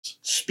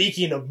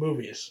Speaking of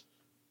movies,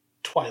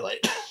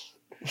 Twilight.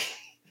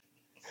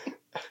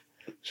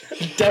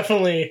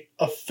 Definitely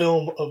a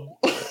film of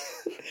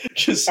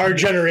Just our an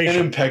generation.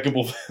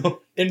 impeccable film.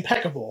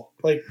 Impeccable.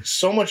 Like,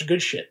 so much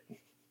good shit.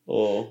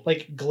 Oh.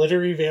 Like,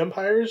 glittery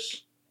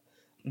vampires,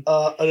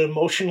 an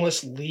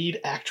emotionless lead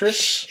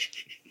actress,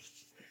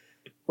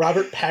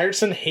 Robert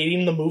Pattinson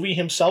hating the movie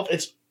himself.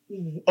 It's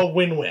a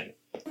win-win.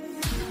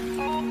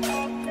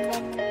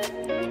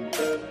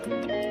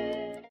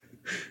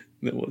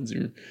 That one's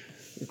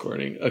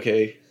recording.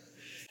 Okay.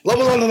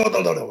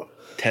 No.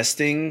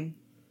 Testing.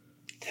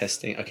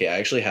 Okay, I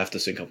actually have to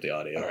sync up the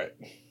audio. All right.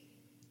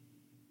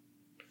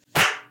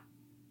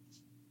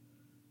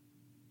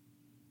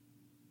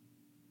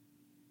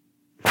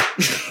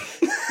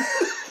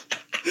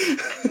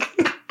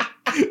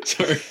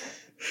 Sorry.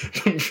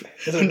 I'm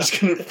just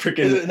gonna freaking.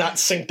 Is it not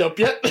synced up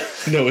yet?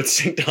 No, it's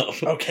synced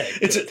up. Okay.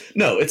 It's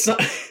not.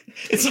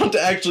 It's not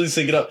to actually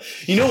sync it up.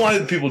 You know why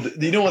people?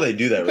 You know why they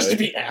do that, right? Just to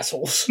be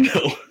assholes.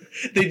 No,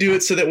 they do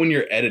it so that when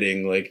you're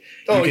editing, like,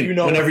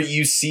 whenever what?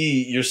 you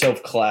see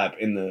yourself clap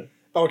in the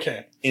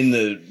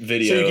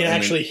video, So you can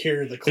actually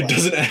hear the clap. It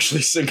doesn't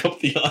actually sync up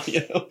the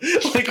audio.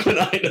 Like when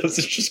I does,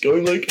 it's just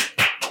going like.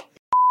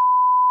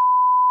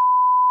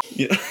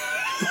 Yeah.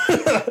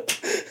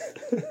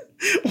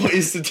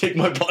 Ways to take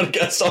my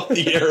podcast off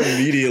the air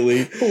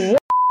immediately.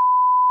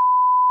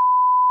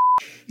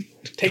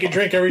 Take a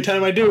drink every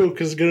time I do,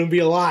 because it's going to be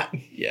a lot.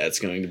 Yeah, it's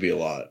going to be a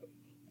lot.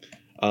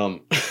 I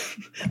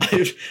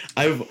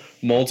have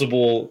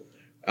multiple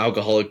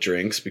alcoholic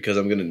drinks because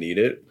I'm going to need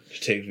it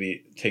to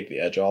take the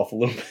edge off a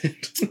little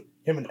bit. You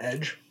have an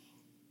edge?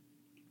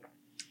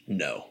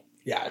 No.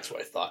 Yeah, that's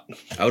what I thought.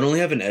 I would only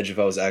have an edge if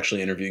I was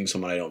actually interviewing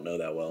someone I don't know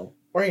that well.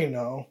 Or,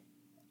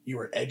 you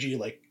were edgy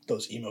like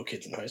those emo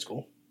kids in high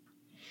school.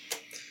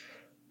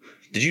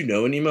 Did you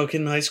know an emo kid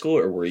in high school,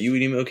 or were you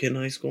an emo kid in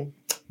high school?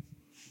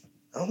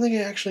 I don't think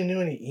I actually knew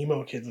any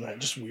emo kids in high school,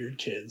 just weird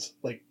kids.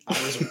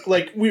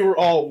 Like, we were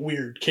all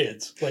weird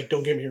kids. Like,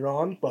 don't get me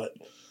wrong, but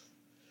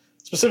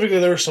specifically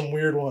there were some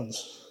weird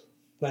ones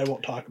that I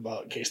won't talk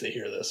about in case they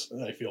hear this,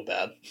 and I feel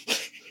bad.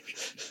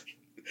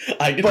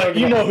 But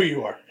you know who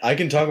you are. I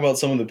can talk about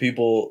some of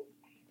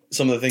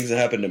the things that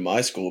happened in my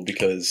school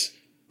because...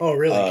 Oh,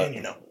 really? Can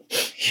you know?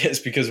 Yes,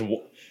 because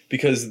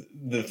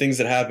the things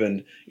that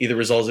happened either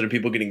resulted in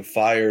people getting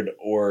fired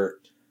or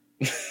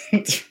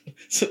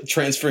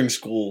transferring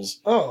schools.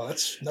 Oh,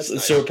 that's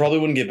nice. So it probably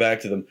wouldn't get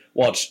back to them.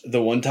 Watch,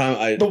 the one time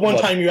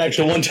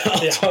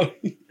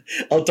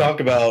I'll talk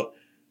about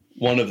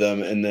one of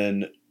them, and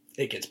then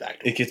it gets back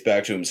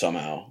to him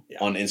somehow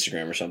on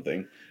Instagram or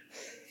something.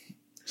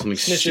 Something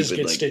Snitches stupid,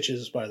 get like,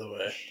 stitches, by the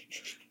way.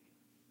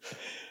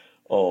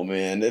 Oh,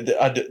 man.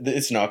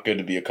 It's not good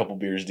to be a couple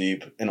beers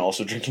deep and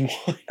also drinking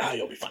wine.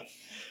 You'll be fine.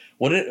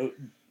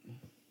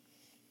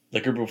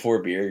 Liquor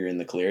before beer, you're in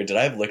the clear. Did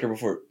I have liquor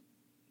before?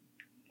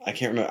 I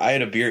can't remember. I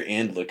had a beer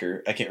and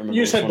liquor. I can't remember.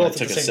 You just had both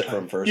I took a sip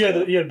from first. You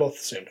had both at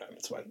the same time.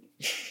 It's fine.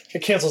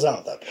 It cancels out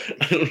at that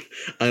point.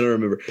 I don't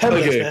remember.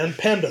 Pandas, okay. man.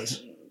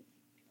 Pandas.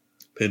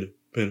 Panda.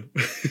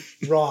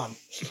 Ron.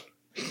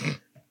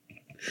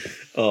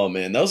 Oh,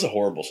 man. That was a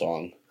horrible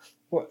song.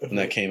 What? When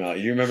that came out.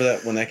 You remember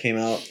that when that came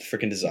out?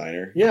 Freaking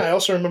Designer. Yeah, I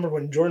also remember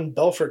when Jordan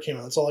Belfort came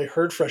out. That's all I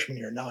heard freshman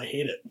year. Now I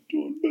hate it.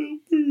 Jordan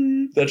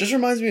Belfort. That just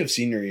reminds me of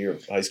senior year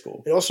of high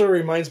school. It also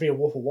reminds me of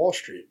Wolf of Wall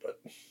Street, but...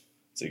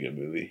 It's a good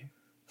movie.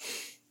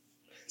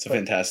 It's a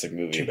fantastic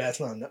movie. Too bad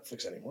it's not on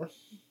Netflix anymore.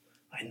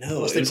 I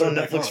know. It was on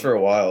Netflix for a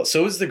while.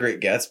 So was The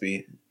Great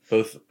Gatsby.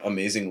 Both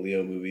amazing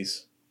Leo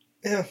movies.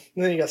 Yeah,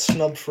 and then you got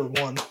snubbed for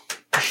one.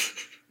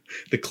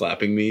 The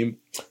clapping meme.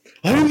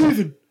 I ain't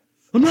leaving.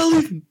 I'm not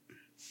leaving.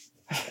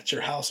 It's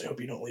your house. I hope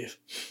you don't leave.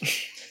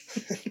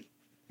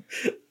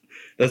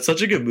 That's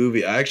such a good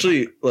movie. I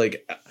actually,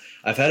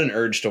 I've had an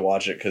urge to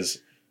watch it because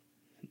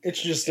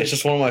it's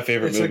just one of my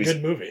favorite movies. It's a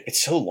good movie.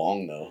 It's so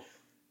long, though.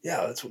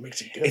 Yeah, that's what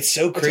makes it good. It's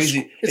so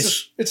crazy.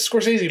 It's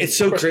Scorsese movie. It's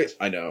so crazy.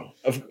 I know.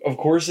 Of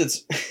course,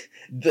 it's...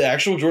 The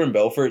actual Jordan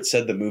Belfort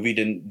said the movie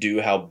didn't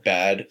do how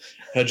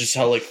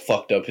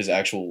fucked up his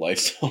actual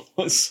lifestyle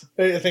was.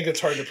 I think it's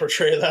hard to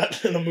portray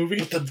that in a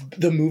movie. But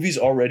the movie's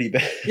already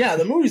bad. Yeah,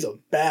 the movie's a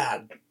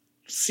bad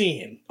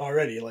scene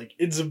already. Like,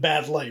 it's a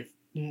bad life.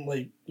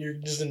 Like, you're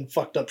just in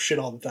fucked up shit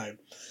all the time.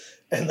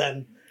 And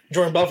then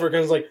Jordan Belfort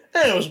comes like,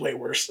 it was way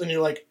worse. And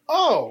you're like,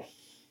 oh,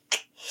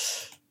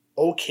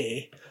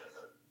 okay.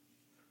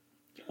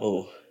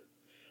 Oh,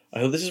 I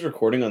hope this is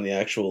recording on the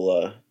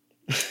actual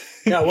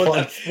yeah,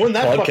 when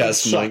that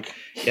podcast mic.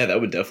 Yeah, that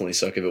would definitely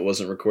suck if it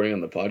wasn't recording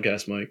on the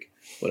podcast mic.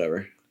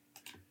 Whatever.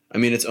 I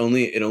mean, it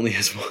only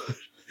has one.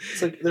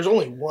 It's like there's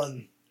only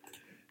one.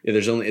 Yeah,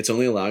 it's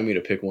only allowing me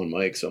to pick one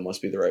mic, so it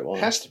must be the right one.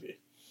 It has to be.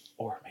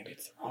 Or maybe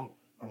it's the wrong one.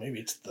 Or maybe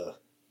it's the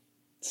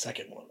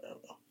second one. I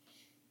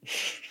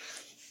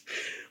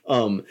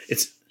don't know.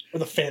 It's or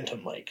the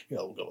Phantom mic. Yeah,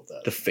 we'll go with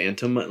that. The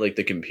Phantom, like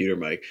the computer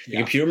mic. The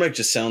computer mic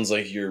just sounds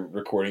like you're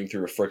recording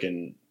through a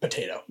frickin'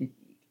 potato.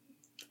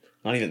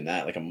 Not even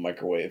that, like a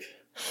microwave.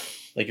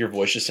 Like your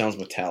voice just sounds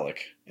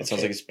metallic. It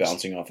sounds like it's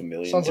bouncing off a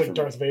million. Sounds like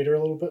Darth Vader a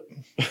little bit.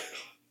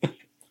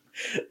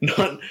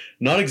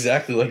 Not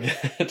exactly like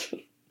that.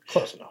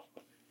 Close enough.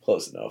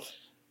 Close enough.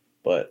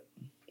 But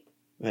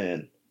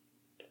man,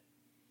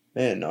 I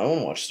want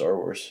to watch Star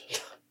Wars.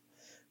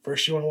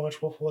 First, you want to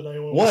watch Wolf of Wall, now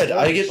you want to What? watch Star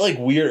I Wars. get like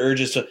weird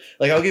urges to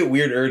I'll get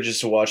weird urges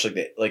to watch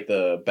like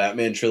the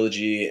Batman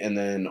trilogy and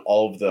then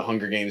all of the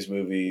Hunger Games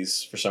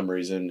movies for some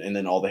reason and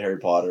then all the Harry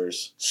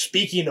Potters.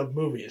 Speaking of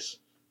movies,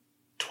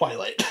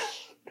 Twilight.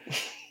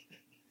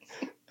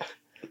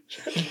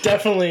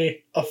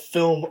 Definitely a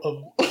film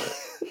of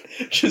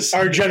Just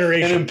our an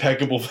generation.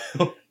 impeccable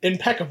film.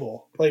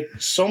 Impeccable. Like,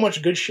 so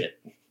much good shit.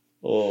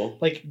 Oh.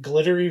 Like,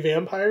 glittery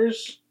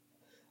vampires.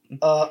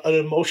 An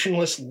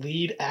emotionless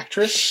lead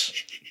actress.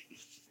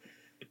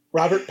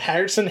 Robert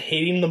Pattinson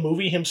hating the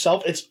movie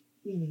himself. It's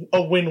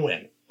a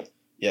win-win.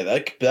 Yeah,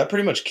 that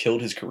pretty much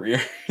killed his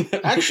career.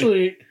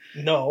 Actually,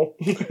 no.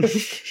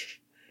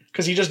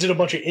 Because he just did a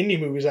bunch of indie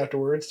movies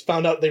afterwards.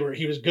 Found out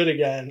he was good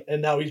again,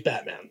 and now he's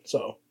Batman.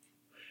 So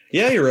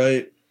Yeah, you're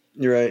right.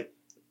 You're right.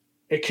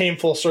 it came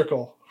full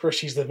circle.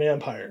 First he's the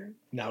vampire.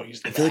 Now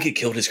he's the I feel like Bat. it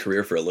killed his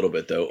career for a little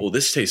bit though. Oh,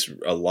 this tastes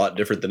a lot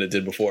different than it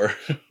did before.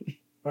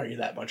 Are you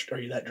that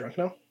drunk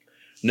now?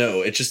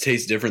 No, it just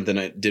tastes different than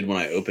it did when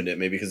I opened it.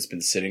 Maybe because it's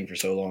been sitting for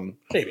so long.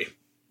 Maybe.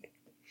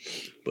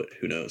 But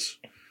who knows?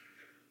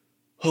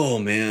 Oh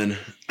man,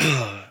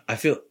 I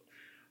feel.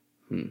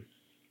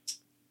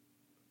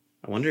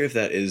 I wonder if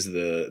that is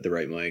the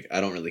right mic.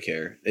 I don't really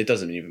care. It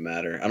doesn't even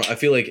matter. I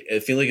feel like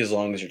as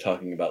long as you're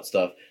talking about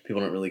stuff,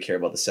 people don't really care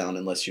about the sound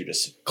unless you're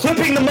just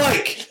clipping the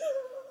mic.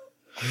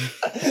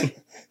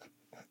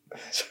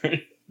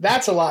 Sorry.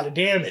 That's a lot of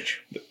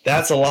damage.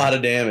 That's a lot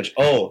of damage.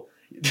 Oh,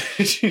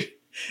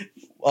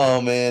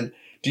 oh man.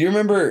 Do you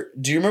remember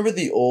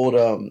the old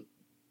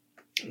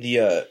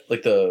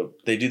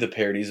they do the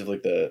parodies of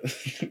like the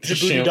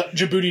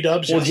Djibouti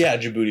Dubs. well, yes. yeah,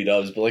 Djibouti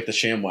Dubs, but like the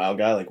ShamWow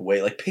guy, like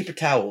like paper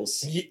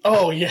towels.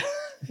 Oh yeah.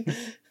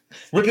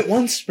 Rip it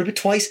once, rip it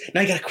twice.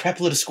 Now you got a crap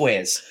load of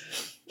squares.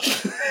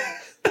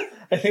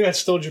 I think that's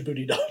still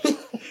Djibouti Dubs.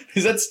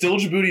 Is that still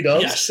Djibouti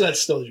Dubs? Yes, that's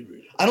still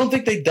Djibouti. I don't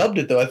think they dubbed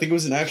it though. I think it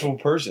was an actual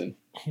person.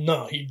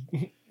 No, Do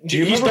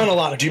you he's remember, done a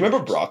lot of. Do you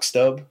remember Brock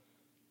Stubb?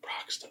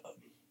 Brockstub?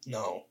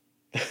 No.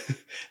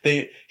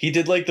 He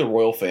did like the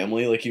royal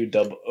family, like he would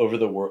dub over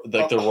the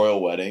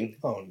royal wedding.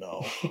 Oh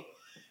no.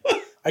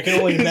 I can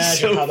only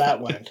imagine so how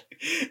that funny. went.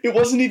 It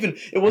wasn't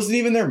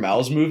even their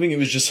mouths moving. It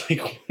was just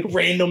like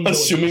Random.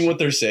 assuming noises. what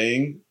they're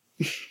saying.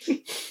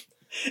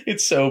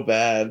 It's so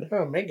bad.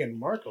 Oh, Meghan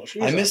Markle.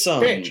 She's I miss a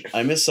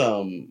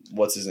bitch.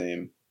 what's his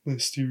name?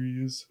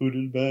 Mysterious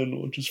hooded man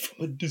watches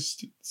from a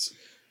distance.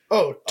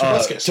 Oh,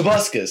 Tobuscus.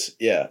 Tobuscus.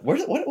 Yeah.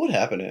 What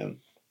happened to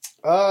him?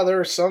 There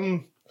were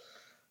some.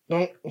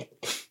 Don't.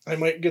 I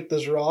might get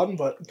this wrong,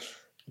 but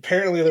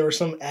apparently there were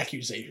some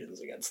accusations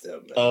against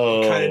him.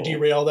 Oh. Kind of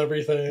derailed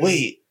everything.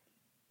 Wait.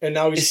 And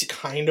now he's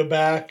kind of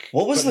back.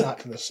 What was but not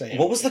to the same.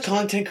 What was the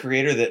content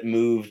creator that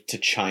moved to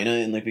China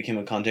and like became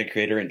a content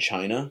creator in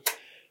China?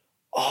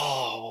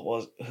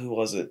 Oh, who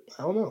was it?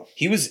 I don't know.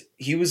 He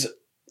was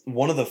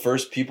one of the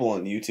first people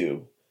on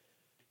YouTube.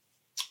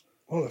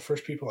 One of the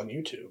first people on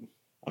YouTube.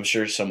 I'm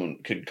sure someone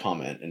could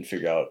comment and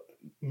figure out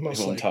Most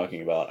who I'm likely.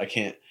 talking about. I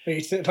can't. Are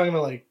you talking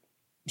about like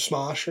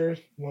Smosh or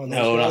one of those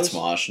No, not guys?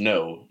 Smosh.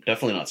 No,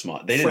 definitely not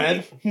Smosh. They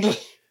Fred?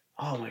 didn't.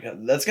 Oh my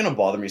god, that's gonna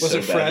bother me Was so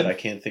it bad Fred? that I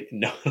can't think.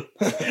 No,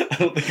 I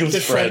don't think it was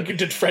Did Fred.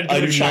 Did Fred go I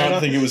to do China?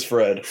 not think it was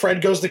Fred.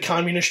 Fred goes to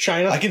communist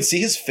China. I can see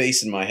his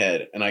face in my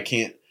head, and I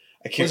can't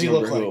does he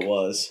remember look who like? it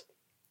was.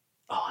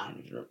 Oh, I don't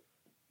even remember.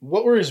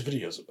 What were his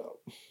videos about?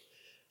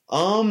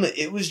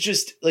 It was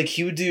just like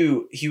he would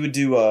do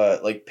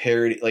like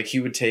parody, like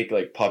he would take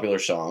like popular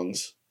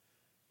songs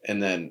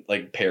and then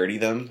like parody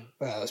them.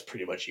 That's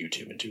pretty much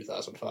YouTube in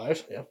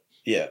 2005. Yeah,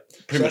 Yeah,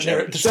 pretty much.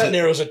 That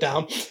narrows it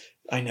down.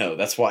 I know,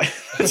 that's why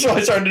I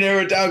started to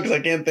narrow it down because I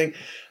can't think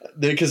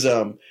because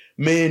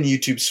man,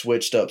 YouTube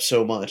switched up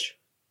so much.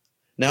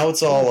 Now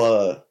it's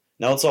all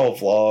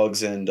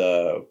vlogs and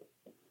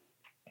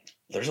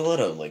there's a lot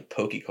of like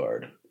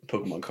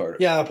Pokemon card.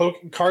 Yeah,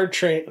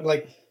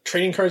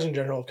 trading cards in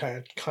general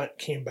kind of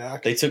came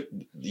back. They took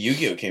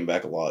Yu-Gi-Oh came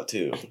back a lot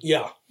too.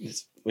 Yeah,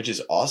 Which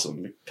is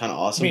awesome. Kind of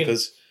awesome I mean,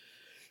 because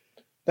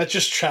that's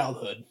just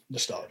childhood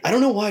nostalgia. I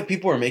don't know why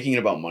people are making it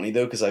about money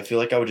though, because I feel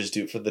like I would just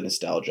do it for the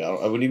nostalgia.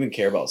 I wouldn't even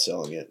care about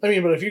selling it. I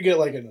mean, but if you get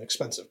like an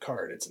expensive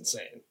card, it's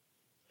insane.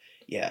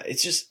 Yeah,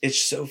 it's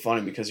so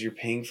funny because you're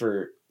paying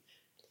for.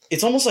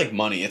 It's almost like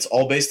money. It's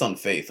all based on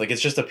faith. Like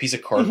it's just a piece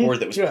of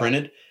cardboard that was Yeah.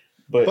 printed,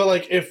 but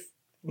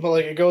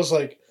it goes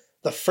like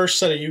the first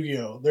set of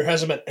Yu-Gi-Oh, there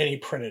hasn't been any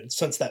printed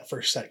since that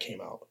first set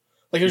came out.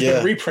 Like there's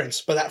been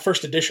reprints, but that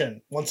first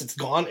edition, once it's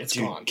gone, it's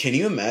dude, gone. Can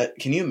you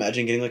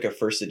imagine getting like a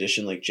first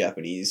edition like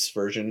Japanese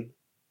version?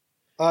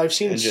 I've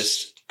seen and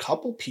just a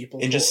couple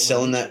people and just go on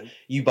selling that. YouTube.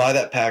 You buy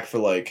that pack for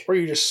like. Or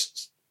you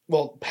just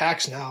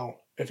packs now.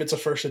 If it's a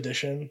first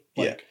edition,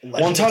 like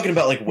Well, I'm talking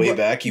about like way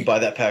back. You buy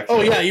that pack.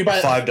 For you buy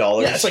it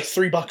 $5. Yeah, it's like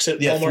 $3 at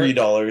Walmart.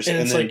 $3, And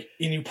it's then like,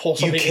 and you pull you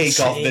something cake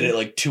off insane. of it at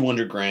like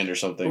 $200,000 or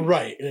something.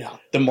 Right, yeah.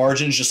 The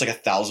margin's just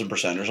like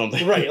 1,000% or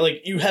something. Right,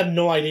 like you have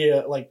no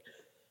idea, like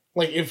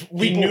Like, if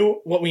we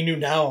knew what we knew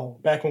now,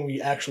 back when we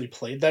actually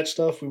played that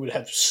stuff, we would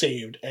have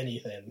saved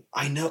anything.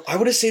 I know. I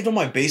would have saved all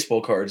my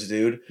baseball cards,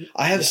 dude.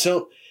 I have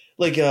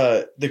like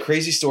the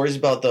crazy stories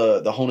about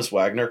the Honus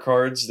Wagner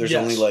cards. There's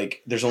Yes. only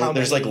like there's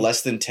like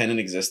less than 10 in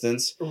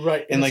existence.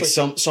 Right. And like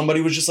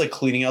somebody was just like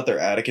cleaning out their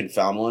attic and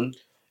found one.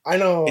 I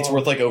know. It's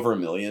worth like over $1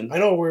 million. I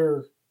know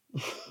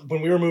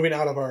when we were moving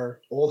out of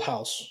our old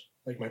house,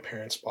 like my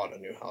parents bought a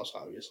new house,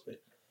 obviously.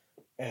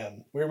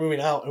 And we were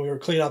moving out and we were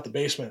cleaning out the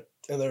basement.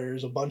 And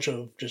there's a bunch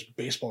of just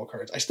baseball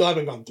cards. I still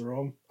haven't gone through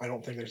them. I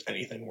don't think there's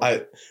anything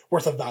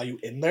worth of value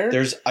in there.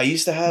 I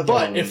used to have,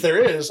 but if there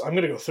is, I'm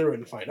gonna go through it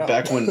and find out.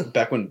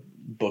 Back when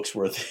books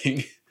were a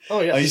thing.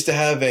 Oh yeah, I used to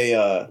have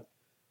a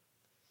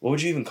what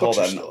would you even call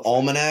that? An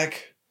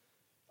almanac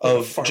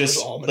of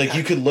just almanac. Like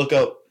you could look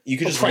up. You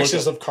could just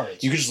prices of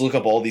cards. You could just look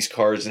up all these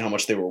cards and how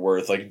much they were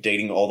worth, like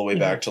dating all the way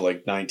back to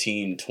like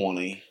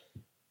 1920.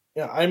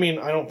 Yeah, I mean,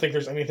 I don't think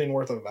there's anything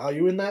worth of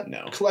value in that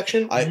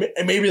collection.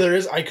 Maybe there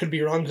is. I could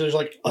be wrong because there's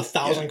like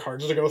 1,000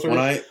 cards to go through.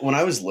 When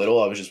I was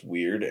little, I was just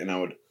weird, and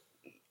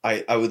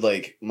I would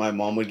like my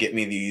mom would get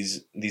me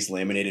these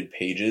laminated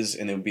pages,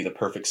 and it would be the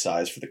perfect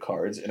size for the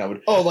cards, and I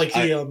would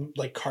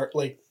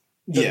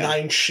the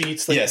 9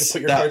 sheets that you could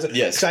put your cards in.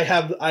 Yes,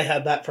 because I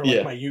had that for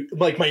my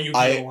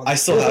Yu-Gi-Oh ones. I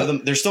still have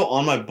them. They're still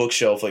on my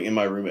bookshelf, like in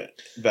my room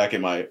back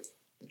in my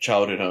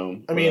childhood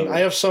home. I mean, I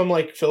have some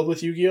like filled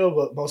with Yu-Gi-Oh,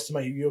 but most of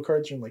my Yu-Gi-Oh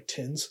cards are in like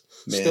tins.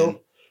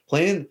 Still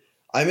playing.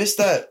 I missed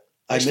that.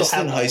 I missed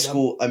in high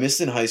school. I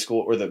missed in high school,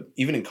 or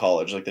even in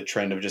college, like the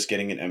trend of just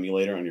getting an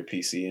emulator on your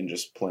PC and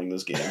just playing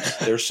those games.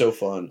 They're so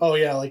fun. Oh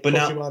yeah, like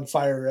Pokemon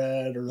Fire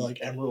Red or like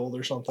Emerald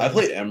or something. I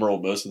played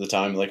Emerald most of the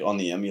time, like on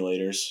the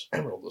emulators.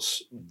 Emerald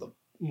was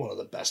one of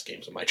the best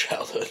games of my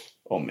childhood.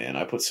 Oh man,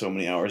 I put so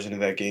many hours into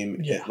that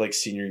game. Yeah, like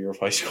senior year of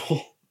high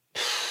school.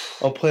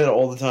 I'll play it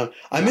all the time.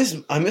 I miss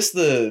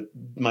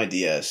my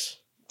DS.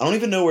 I don't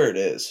even know where it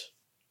is.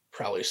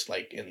 Probably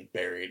like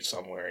buried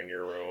somewhere in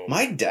your room.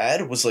 My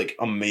dad was like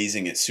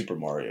amazing at Super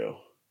Mario.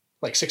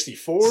 Like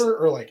 64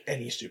 or like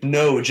any Super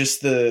Mario? No,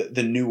 just the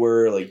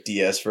newer like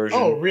DS version.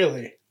 Oh,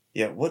 really?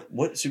 Yeah,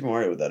 what Super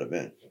Mario would that have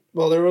been?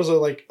 Well, there was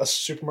a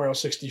Super Mario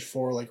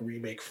 64 like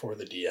remake for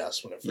the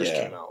DS when it first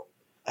came out.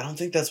 I don't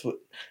think that's what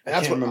I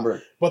can't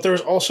remember. But there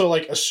was also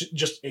like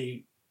just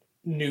a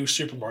new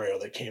Super Mario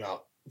that came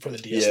out for the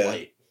DS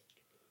Lite.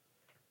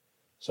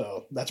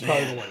 So that's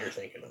probably the one you're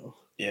thinking of.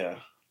 Yeah.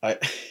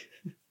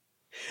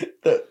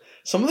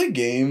 Some of the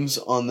games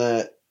on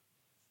the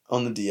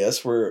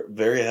DS were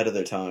very ahead of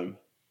their time.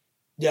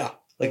 Yeah.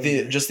 Like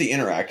just the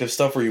interactive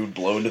stuff where you would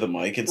blow into the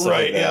mic and stuff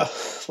like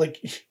that.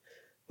 Yeah.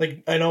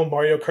 Like I know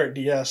Mario Kart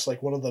DS,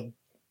 like one of the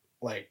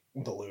like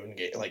balloon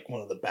game, like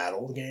one of the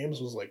battle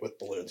games was like with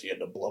balloons. You had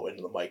to blow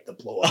into the mic to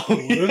blow up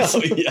balloons.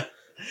 Yeah.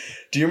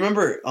 Do you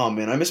remember? Oh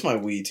man, I miss my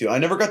Wii too. I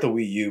never got the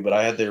Wii U, but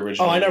I had the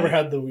original. Oh, I never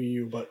had the Wii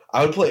U, but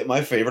I would play.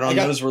 My favorite on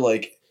those were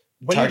like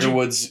Tiger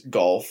Woods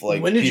Golf,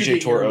 like PGA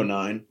Tour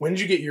 09. When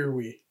did you get your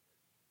Wii?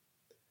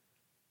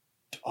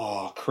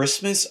 Oh,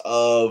 Christmas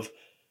of.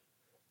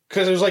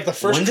 Because it was like the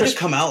first. When did it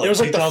come out? Like it was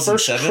like the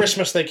first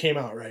Christmas they came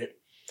out, right?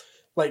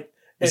 Like.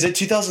 Is it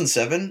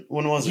 2007?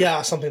 When was it?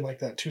 Yeah, something like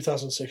that.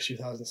 2006,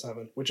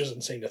 2007, which is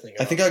insane to think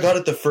about. I think I got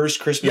it the first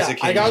Christmas it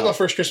came out. I got it the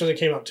first Christmas it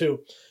came out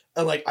too.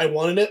 And like I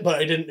wanted it, but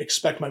I didn't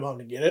expect my mom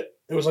to get it.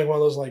 It was like one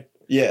of those like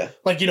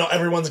like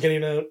everyone's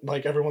getting it,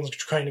 like everyone's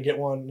trying to get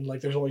one, and like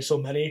there's only so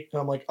many.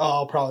 And I'm like, oh,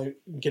 I'll probably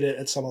get it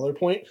at some other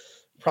point.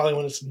 Probably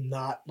when it's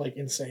not like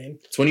insane.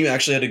 It's when you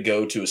actually had to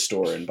go to a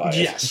store and buy it.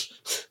 Yes,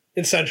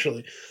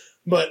 essentially.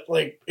 But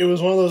like it was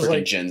one of those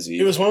like Gen Z.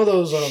 It was one of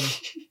those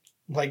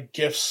like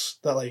gifts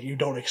that like you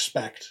don't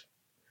expect,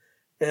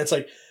 and it's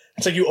like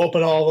you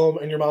open all of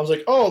them and your mom's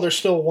like, oh, there's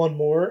still one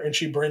more, and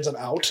she brings it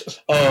out.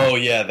 Oh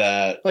yeah,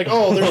 that like,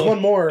 oh, there's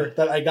one more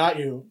that I got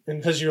you, and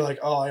because you're like,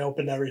 oh, I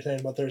opened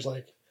everything, but there's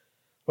like,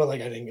 I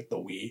didn't get the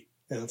Wii,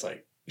 and it's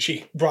like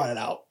she brought it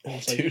out, and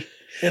it's like, and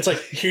it's like,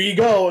 here you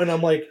go, and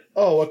I'm like,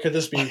 oh, what could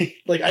this be?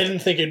 Like I didn't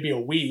think it'd be a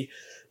Wii.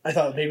 I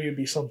thought maybe it'd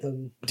be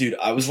something. Dude,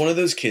 I was one of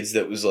those kids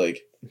that was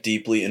like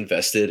deeply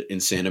invested in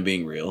Santa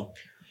being real.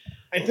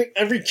 I think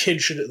every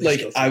kid should at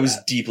least like I was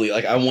deeply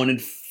like I wanted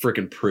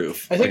freaking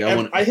proof. I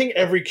think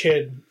every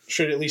kid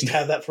should at least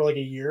have that for like a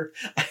year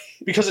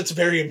because it's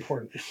very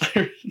important.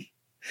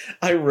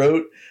 I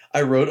wrote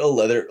a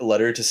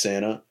letter to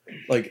Santa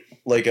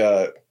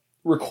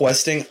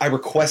requesting. I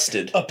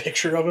requested a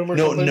picture of him or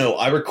something. No,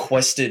 I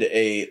requested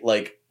a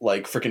like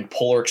freaking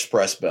Polar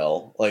Express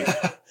bell like.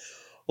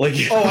 Like,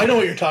 oh, I know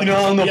what you're talking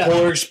about. On the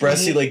Polar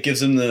Express, he like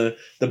gives him the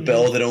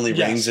bell that only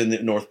rings in the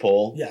North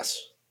Pole.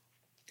 Yes.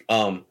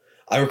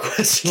 I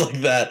requested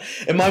like that,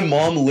 and my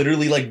mom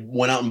literally like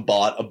went out and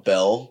bought a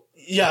bell.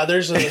 Yeah,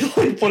 there's a and,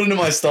 like, put it into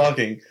my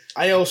stocking.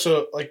 I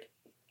also I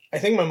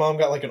think my mom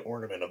got like an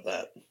ornament of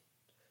that.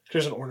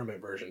 There's an ornament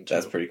version too.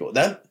 That's pretty cool.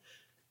 That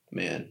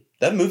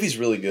movie's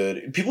really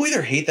good. People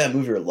either hate that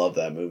movie or love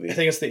that movie. I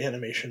think it's the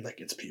animation that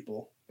gets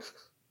people.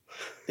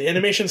 The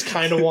animation's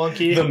kind of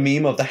wonky. The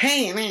meme of the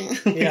hey man,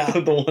 Yeah.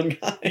 the one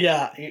guy.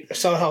 Yeah,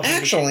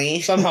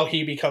 somehow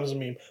he becomes a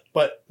meme.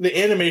 But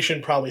the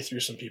animation probably threw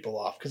some people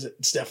off because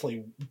it's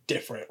definitely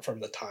different from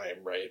the time,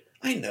 right?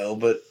 I know,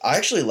 but I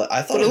actually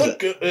I thought But it looked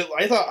good.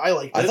 I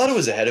liked it. I thought it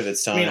was ahead of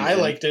its time. I mean, I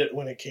liked it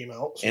when it came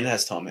out. So. And it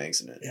has Tom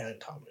Hanks in it. Yeah, and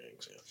Tom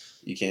Hanks. Yeah.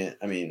 You can't.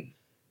 I mean,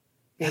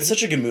 that's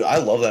such a good movie. I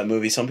love that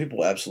movie. Some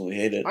people absolutely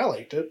hate it. I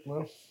liked it.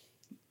 Well,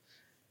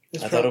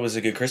 I thought it was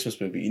a good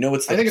Christmas movie. You know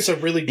what's? I think it's a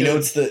really good. You know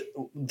what's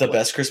the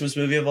best Christmas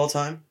movie of all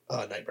time?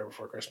 Nightmare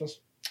Before Christmas.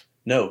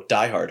 No,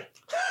 Die Hard.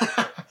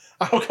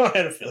 I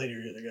had a feeling you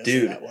were either going to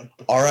say that one.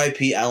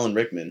 R.I.P. Alan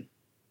Rickman.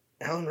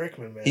 Alan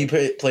Rickman, man. He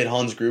played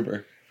Hans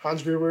Gruber.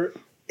 Hans Gruber,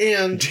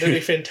 and did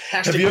a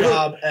fantastic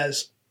job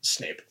as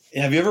Snape.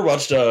 Have you ever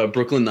watched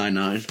Brooklyn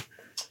Nine-Nine?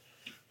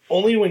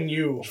 Only when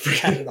you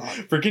had it on.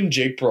 Freaking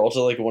Jake Peralta,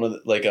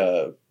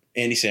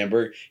 Andy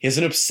Samberg. He has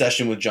an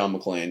obsession with John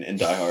McClane in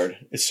Die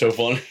Hard. It's so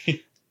funny.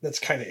 That's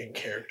kind of in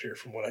character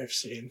from what I've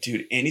seen.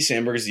 Dude, Andy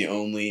Samberg is the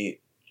only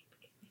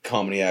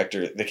comedy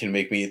actor that can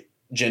make me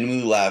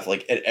genuinely laugh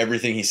at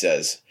everything he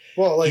says.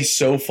 Well, he's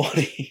so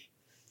funny.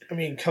 I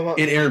mean, come on.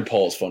 And Aaron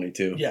Paul's funny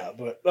too. Yeah,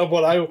 but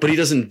But he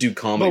doesn't do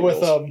comedy.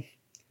 But with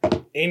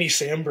Andy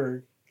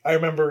Samberg, I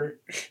remember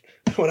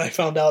when I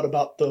found out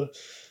about the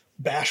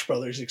Bash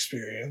Brothers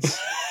experience.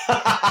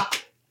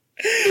 That's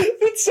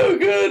so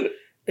good.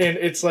 And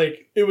it's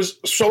like, it was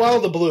so out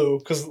of the blue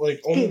because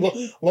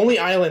Lonely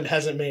Island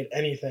hasn't made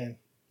anything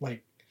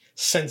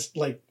since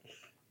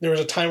there was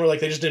a time where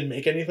they just didn't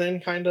make anything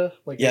kind of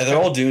they're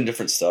all doing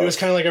different stuff. It was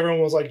kind of like everyone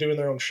was doing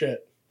their own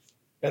shit,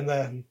 and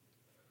then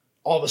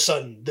all of a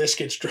sudden this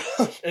gets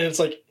dropped and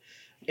it's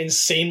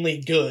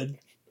insanely good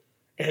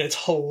and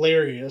it's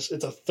hilarious.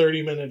 It's a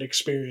 30-minute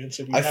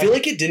experience. I feel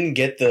like it didn't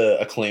get the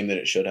acclaim that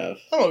it should have.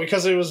 Oh,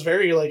 because it was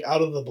very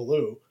out of the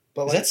blue.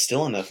 But is that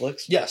still on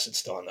Netflix? Yes, it's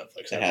still on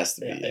Netflix. It has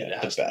to be.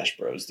 Yeah, the Bash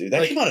Bros, dude.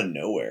 That came out of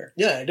nowhere.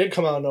 Yeah, it did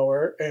come out of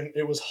nowhere, and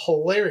it was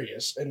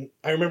hilarious. And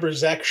I remember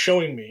Zach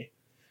showing me,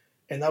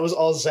 and that was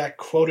all Zach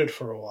quoted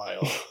for a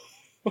while.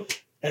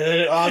 And then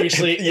it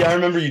obviously... yeah, I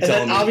remember you telling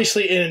me. And then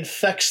obviously it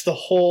infects the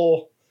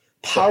whole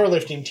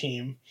powerlifting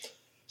team.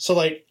 So,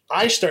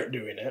 I start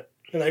doing it,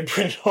 and I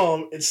bring it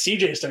home, and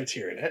CJ starts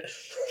hearing it.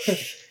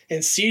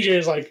 And CJ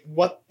is like,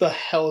 what the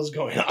hell is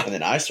going on? And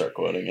then I start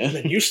quoting it. And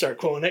then you start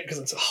quoting it because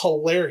it's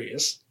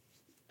hilarious.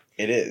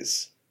 It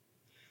is.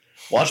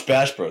 Watch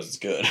Bash Bros. It's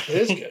good. It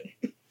is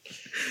good.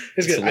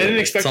 It's good. I didn't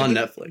expect it's on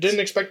Netflix.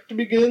 Didn't expect it to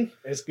be good.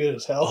 It's good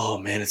as hell. Oh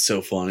man, it's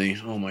so funny.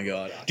 Oh my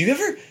god. Do you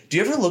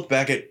ever look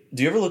back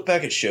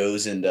at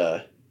shows and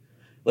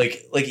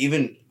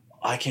even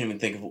I can't even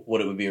think of what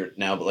it would be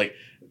now, but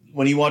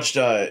when you watched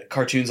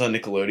cartoons on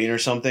Nickelodeon or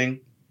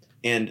something,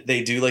 and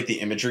they do the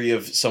imagery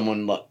of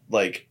someone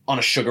on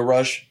a sugar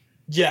rush.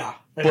 Yeah,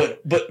 but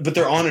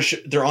they're on a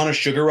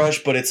sugar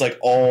rush, but it's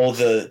all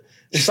the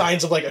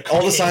signs of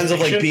all the signs of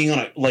being on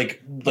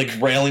a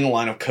railing a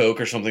line of coke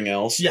or something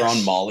else, yes. or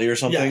on Molly or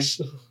something.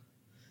 Yes.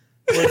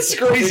 That's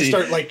crazy.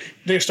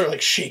 They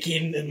start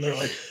shaking and they're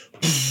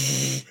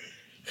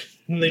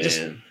and they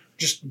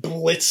just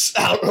blitz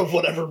out of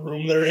whatever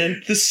room they're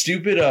in. The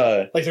stupid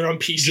they're on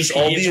PCP. Just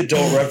all the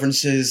adult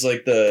references,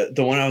 the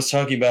one I was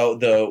talking about,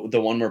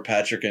 the one where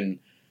Patrick and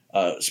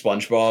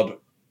SpongeBob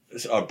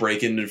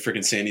break into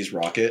freaking Sandy's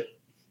rocket.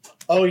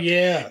 Oh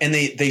yeah, and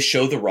they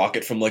show the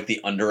rocket from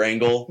the under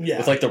angle,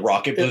 with the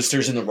rocket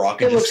boosters and the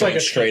rocket just going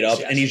straight up,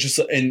 yes.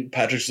 And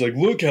Patrick's like,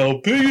 look how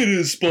big it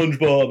is,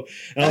 SpongeBob,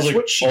 and I was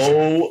like,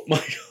 oh my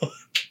god,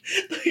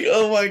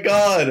 oh my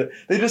god,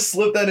 they just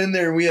slipped that in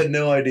there and we had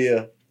no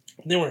idea.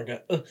 They weren't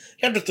good. You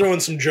have to throw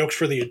in some jokes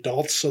for the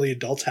adults so the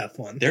adults have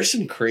fun. There's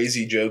some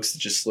crazy jokes that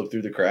just slip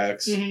through the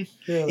cracks.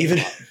 Mm-hmm. Yeah,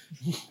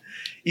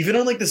 even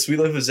on the Sweet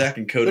Life of Zach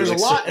and Cody, there's a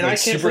lot, and I can't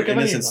super think of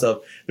any innocent stuff.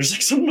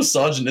 There's some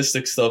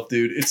misogynistic stuff,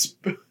 dude.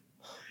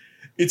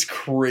 It's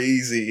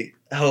crazy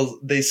how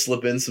they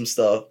slip in some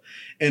stuff,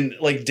 and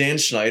Dan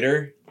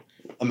Schneider.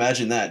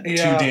 Imagine that,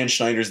 yeah. 2 Dan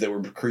Schneiders that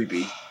were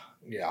creepy.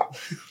 Yeah,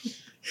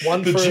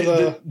 one the for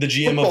the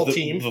GM of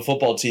the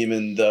football team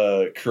and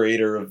the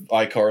creator of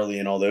iCarly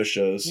and all those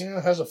shows.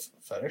 Yeah, has a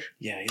fetish.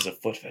 Yeah, he's a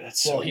foot fetish.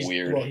 That's so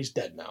weird. Well, he's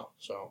dead now,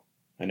 so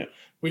I know.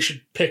 We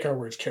should pick our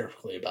words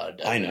carefully about a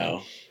dead I man.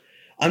 know.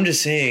 I'm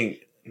just saying,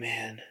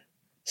 man,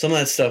 some of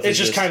that stuff it's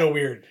just kind of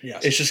weird.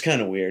 Yes. It's just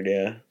kind of weird,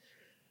 yeah.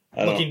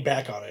 Looking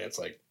back on it, it's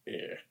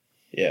yeah.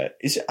 Yeah.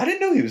 I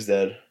didn't know he was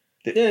dead.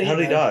 How did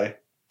he die?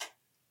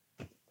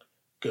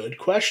 Good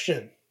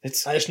question. I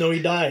just know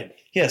he died.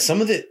 Yeah, some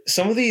of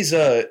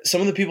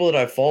the people that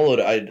I followed,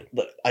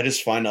 I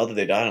just find out that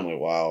they died. I'm like,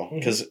 wow.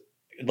 Because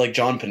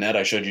John Panette,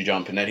 I showed you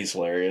John Panette, he's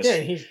hilarious. Yeah,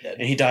 he's dead.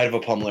 And he died of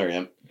a pulmonary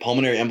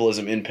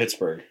embolism in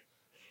Pittsburgh.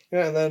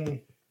 Yeah, and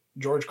then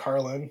George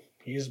Carlin,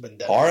 he's been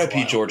dead.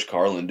 R.I.P. George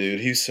Carlin, dude.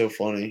 He's so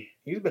funny.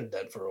 He's been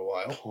dead for a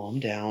while. Calm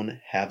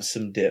down, have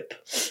some dip.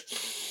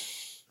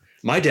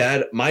 My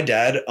dad,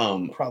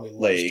 probably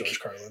loves George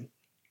Carlin.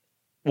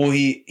 Well,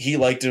 he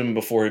liked him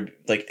before,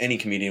 like any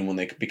comedian, when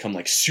they become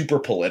like super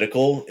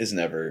political is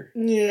never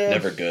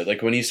good.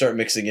 Like when you start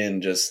mixing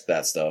in just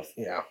that stuff.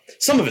 Yeah.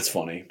 Some of it's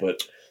funny,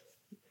 but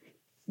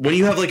when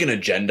you have like an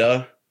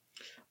agenda,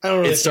 I don't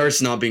really it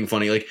starts not being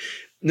funny. Like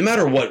no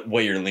matter what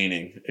way you're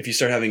leaning, if you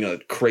start having a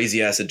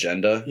crazy ass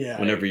agenda,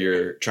 whenever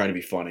you're trying to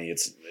be funny,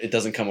 it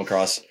doesn't come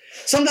across.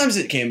 Sometimes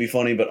it can be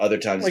funny, but other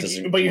times it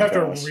doesn't. But you have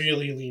to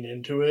really lean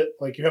into it.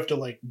 Like you have to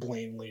like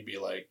blatantly be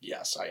like,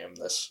 yes, I am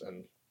this,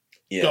 and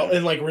go,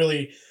 and like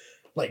really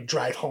like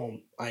drive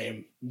home, I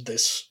am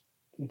this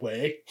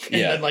way,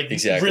 and then like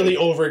really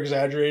over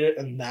exaggerate it,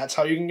 and that's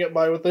how you can get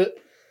by with it.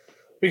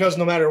 Because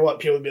no matter what,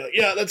 people would be like,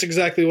 yeah, that's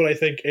exactly what I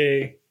think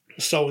a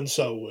so and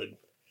so would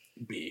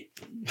be.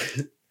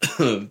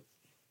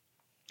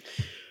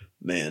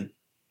 Man,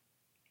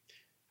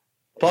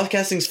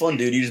 podcasting's fun,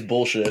 dude. You just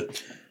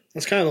bullshit.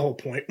 That's kind of the whole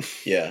point.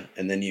 Yeah,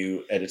 and then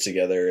you edit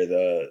together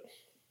the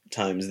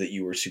times that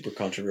you were super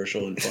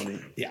controversial and funny.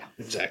 Yeah,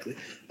 exactly.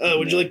 What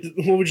would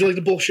you like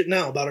to bullshit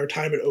now about our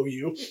time at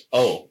OU?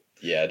 Oh,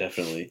 yeah,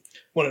 definitely.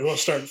 Want to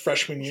start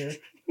freshman year?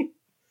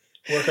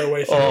 Work our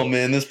way through. Oh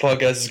man, this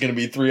podcast is going to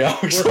be 3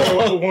 hours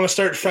long. We want to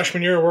start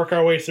freshman year and work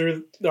our way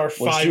through our 5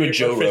 years. Let's do a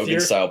Joe Rogan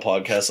style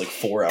podcast, like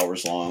 4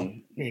 hours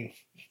long. I mean,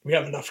 we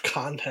have enough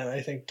content,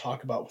 I think, to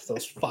talk about with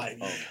those 5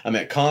 years. I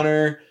met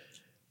Connor,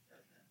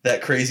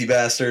 that crazy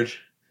bastard.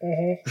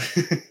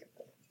 Mm-hmm.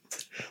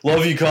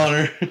 Love you,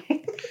 Connor.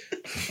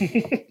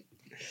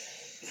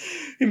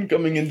 Him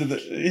coming into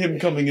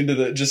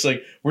the just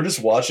like we're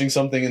just watching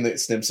something in the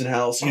Stimson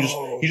house. He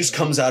just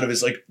comes out of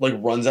his like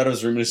runs out of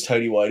his room in his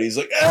tighty whities. He's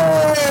like,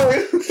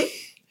 ah!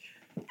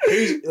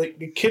 Like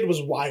the kid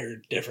was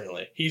wired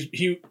differently.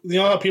 You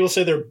know how people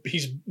say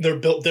they're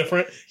built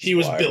different. He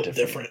was built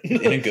different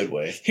in a good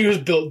way. He was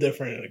built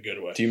different in a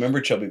good way. Do you remember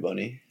Chubby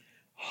Bunny?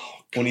 Oh,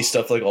 when he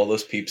stuffed like all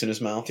those peeps in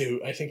his mouth?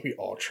 Dude, I think we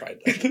all tried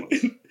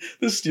that.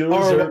 The Steel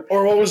Reserve,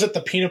 or what was it?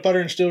 The peanut butter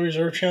and Steel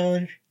Reserve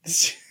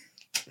challenge.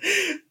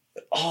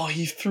 Oh,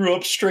 he threw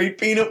up straight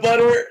peanut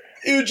butter.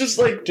 It was just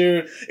like,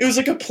 dude, it was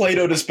like a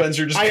Play-Doh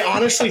dispenser. I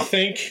honestly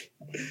think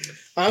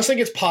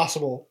it's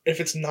possible if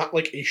it's not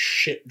like a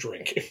shit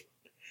drink.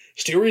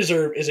 Steel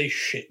Reserve is a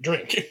shit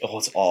drink. Oh,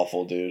 it's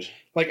awful, dude.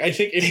 Like, I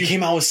think if he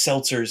came out with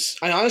seltzers.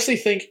 I honestly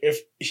think if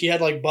he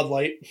had like Bud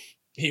Light,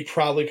 he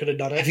probably could have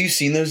done it. Have you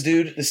seen those,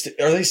 dude?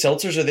 Are they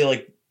seltzers or are they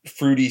like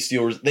fruity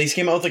Steel Reserve? They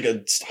came out with like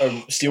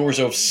a Steel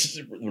Reserve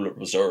seltzer.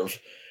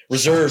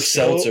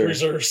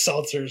 Reserve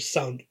seltzers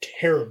sound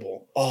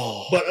terrible.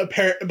 Oh,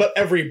 but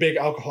every big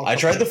alcohol. I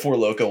tried the Four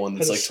Loko one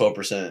that's like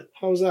 12%.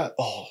 How was that?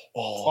 Oh,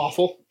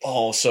 awful.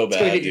 Oh, so bad,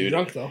 get dude. You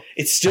drunk though.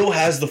 It still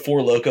has the Four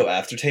Loko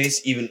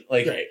aftertaste, even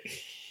like. Right.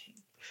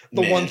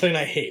 The one thing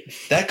I hate.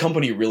 That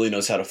company really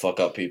knows how to fuck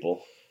up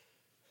people.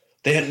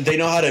 They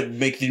know how to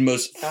make the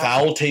most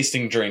foul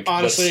tasting drink,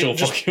 honestly, but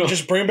still fuck you up.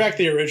 Just bring back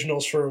the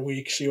originals for a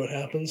week, see what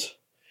happens.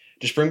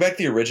 Just bring back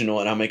the original,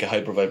 and I'll make a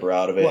Hyper Viper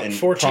out of it, and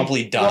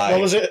promptly die.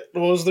 What was it?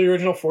 What was the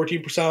original?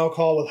 14%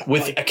 alcohol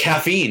with like,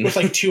 caffeine, with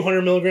like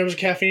 200 milligrams of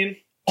caffeine.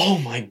 Oh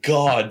my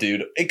god,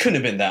 dude! It couldn't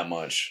have been that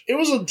much. It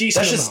was a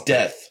decent. That's just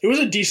death. It was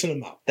a decent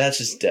amount. That's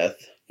just death.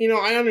 You know,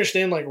 I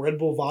understand like Red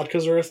Bull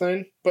vodkas are a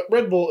thing, but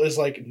Red Bull is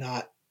like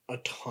not a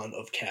ton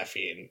of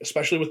caffeine,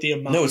 especially with the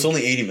amount. No, it's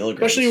only 80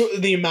 milligrams. Especially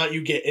the amount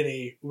you get in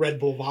a Red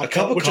Bull vodka. A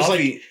cup of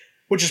coffee,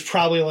 which is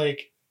probably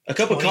like a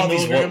cup of coffee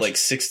is what, like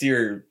 60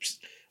 or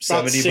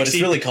 70, 60, but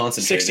it's really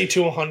concentrated. 60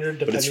 to 100,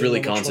 but it's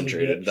really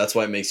concentrated. That's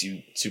why it makes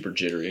you super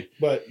jittery.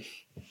 But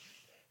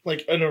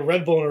like in a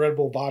Red Bull and a Red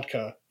Bull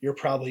vodka, you're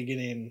probably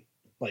getting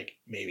like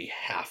maybe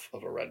half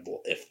of a Red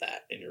Bull, if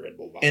that, in your Red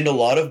Bull vodka. And a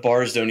lot of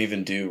bars don't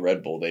even do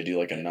Red Bull. They do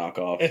like a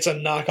knockoff. It's a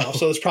knockoff,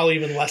 so it's probably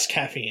even less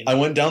caffeine. I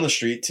went down the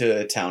street to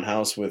a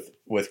townhouse with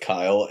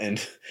Kyle,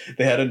 and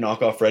they had a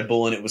knockoff Red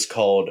Bull, and it was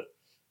called...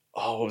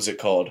 Oh, what was it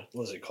called?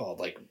 What was it called?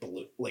 Like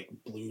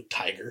Blue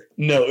Tiger?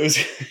 No, it was...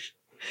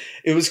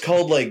 It was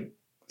called like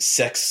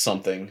Sex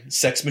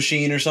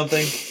Machine or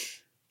something.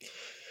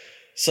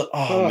 So,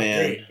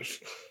 man. Great.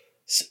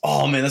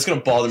 Oh man, that's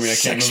gonna bother me. I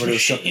can't remember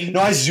what it was. No,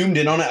 I zoomed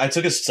in on it. I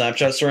took a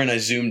Snapchat story and I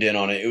zoomed in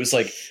on it. It was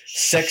like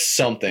Sex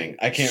something.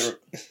 I can't.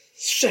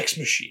 Sex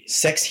Machine.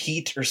 Sex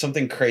Heat or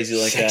something crazy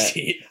like Sex that.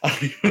 Heat. I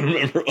don't even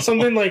remember.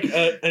 Something like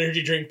an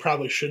energy drink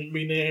probably shouldn't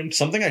be named.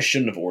 Something I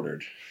shouldn't have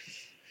ordered.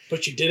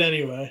 But you did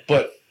anyway.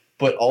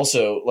 But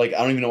also, like, I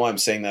don't even know why I'm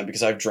saying that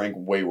because I've drank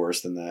way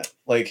worse than that.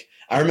 Like,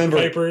 I remember...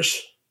 Vipers.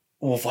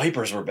 Well,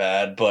 Vipers were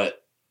bad,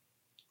 but...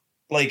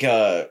 Like,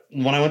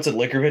 when I went to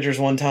Liquor Pictures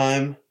one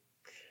time,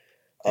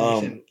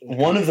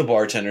 one of the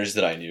bartenders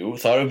that I knew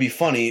thought it would be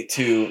funny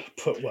to...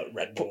 Put what,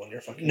 Red Bull in your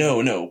fucking...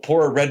 No.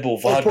 Pour a Red Bull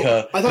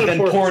vodka, and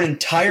then pour an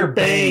entire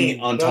Bang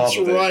on top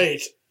of it.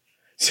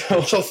 That's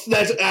right. So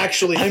that's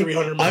actually 300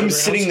 milligrams. I'm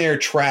sitting there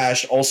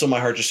trashed. Also, my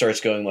heart just starts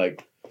going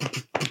like...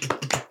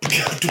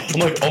 I'm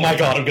like, oh my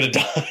god, I'm gonna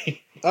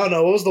die. I don't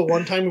know. What was the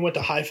one time we went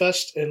to High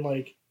Fest and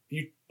like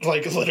you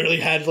like literally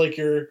had like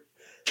your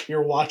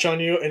watch on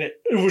you and it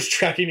was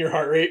tracking your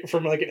heart rate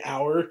from like an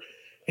hour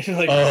and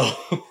like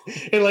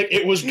and like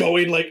it was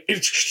going like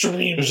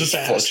extremely it was just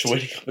fast.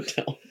 fluctuating up and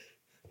down.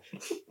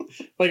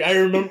 Like I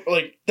remember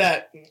like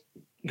that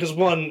because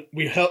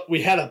we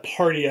had a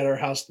party at our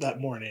house that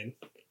morning.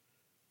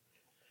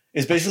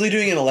 It's basically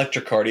doing an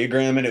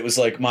electrocardiogram, and it was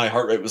like my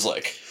heart rate was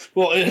like.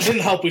 Well, it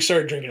didn't help. We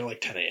started drinking at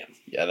like 10 a.m.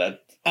 Yeah,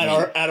 that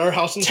at our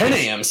house in 10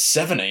 a.m.,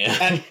 7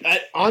 a.m.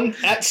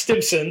 at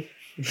Stimson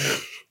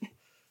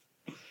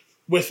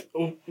with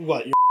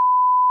what?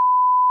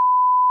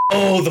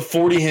 Oh, the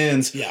 40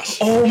 hands. Yes.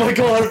 Oh my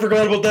god, I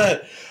forgot about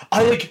that.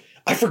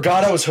 I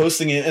forgot I was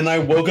hosting it, and I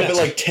woke up at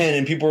like 10,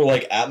 and people were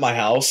like at my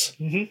house,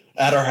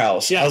 at our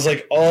house. Yeah. I was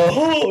like,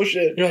 oh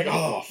shit. You're like,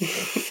 oh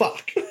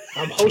fuck,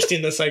 I'm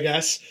hosting this, I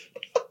guess.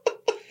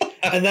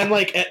 And then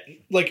like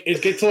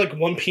it gets to like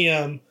 1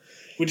 p.m.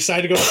 We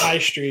decide to go to High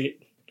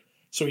Street,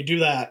 so we do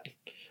that.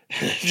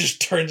 And it just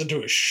turns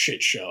into a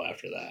shit show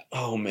after that.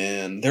 Oh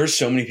man, there's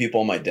so many people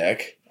on my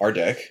deck. Our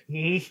deck.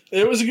 Mm-hmm.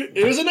 It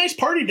was a nice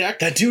party deck.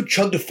 That dude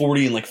chugged a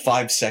 40 in like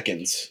 5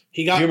 seconds.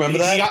 Do you remember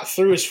that? He got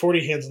through his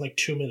 40 hands in like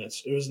 2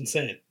 minutes. It was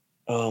insane.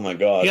 Oh my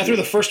god. He got through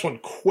the first one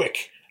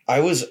quick. I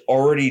was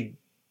already.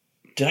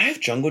 Did I have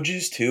Jungle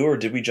Juice too, or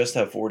did we just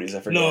have 40s? I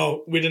forget.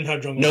 No, we didn't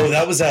have Jungle No,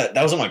 Juice.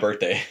 that was on my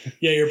birthday.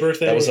 Yeah, your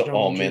birthday. That was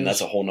Jungle man, Juice.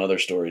 that's a whole nother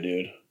story,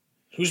 dude.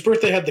 Whose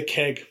birthday had the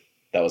keg?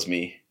 That was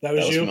me. That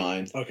was you?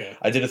 Mine. Okay.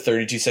 I did a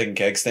 32-second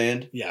keg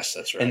stand. Yes,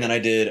 that's right. And then I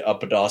did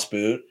up a DOS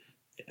boot.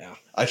 Yeah.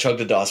 I chugged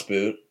a DOS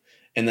boot.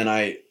 And then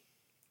I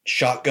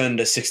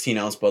shotgunned a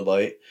 16-ounce Bud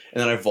Light. And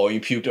then I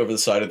volume puked over the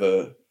side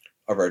of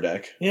our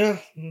deck. Yeah.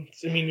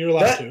 I mean, you're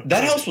allowed to.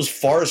 That house was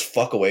far as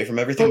fuck away from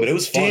everything, but it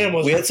was fun. Damn,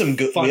 We had some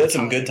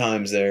good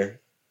times there.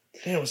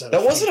 Damn,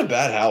 that wasn't a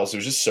bad house. It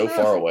was just so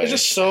far away. It was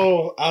just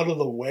so out of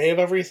the way of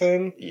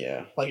everything.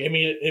 Yeah. Like, I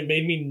mean, it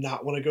made me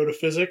not want to go to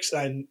physics.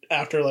 And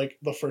after, like,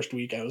 the first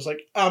week, I was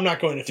like, I'm not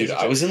going to physics.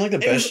 Dude, I was in, like, the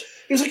best...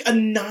 It was like a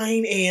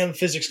 9 a.m.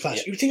 physics class.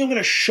 Yeah. You think I'm going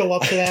to show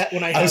up to that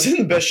when I was in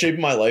the best shape of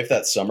my life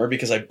that summer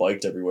because I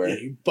biked everywhere. Yeah,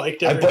 you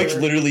biked everywhere. I biked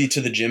literally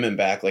to the gym and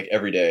back, like,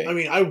 every day. I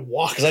mean, I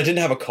walked... Because I didn't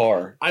have a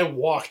car. I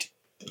walked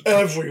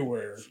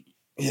everywhere.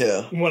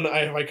 Yeah. When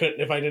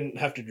if I didn't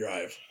have to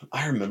drive.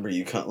 I remember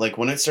you like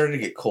when it started to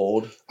get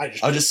cold, I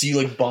just see you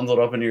like bundled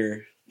up in your.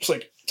 It's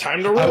like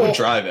time to roll. I would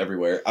drive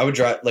everywhere. I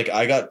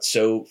got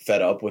so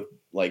fed up with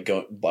like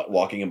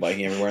walking and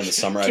biking everywhere in the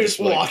summer. Dude,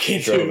 I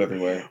just drove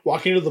everywhere.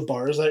 Walking to the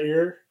bars that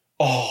year.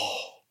 Oh,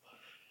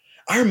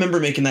 I remember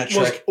making that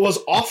trek. Was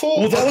awful.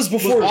 Well, that was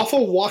before. Was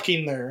awful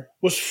walking there.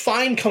 Was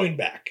fine coming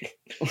back.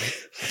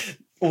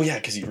 Well, yeah,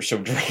 because you were so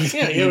drunk.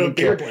 Yeah, you had a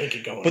beer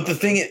blanket going. But the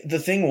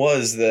thing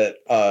was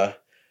that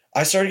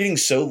I started getting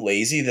so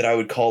lazy that I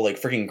would call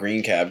like freaking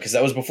Green Cab because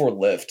that was before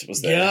Lyft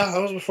was there. Yeah, that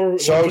was before.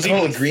 So I would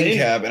call a Green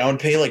Cab and I would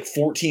pay like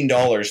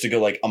 $14 to go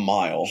like a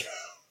mile.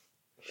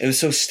 It was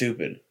so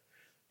stupid.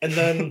 And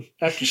then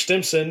after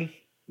Stimson,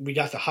 we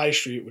got to High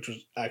Street, which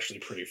was actually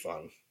pretty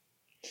fun.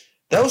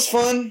 That was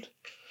fun.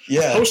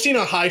 Yeah, hosting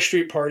a High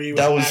Street party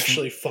was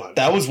actually fun.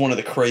 That was one of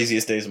the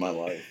craziest days of my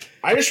life.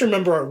 I just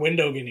remember our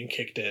window getting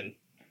kicked in.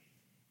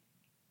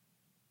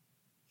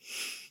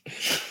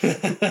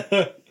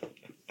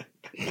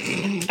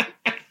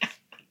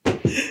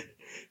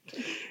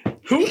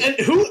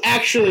 Who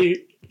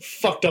actually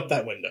fucked up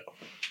that window?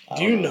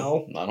 Do you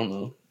know? I don't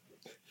know.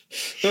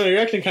 No, you're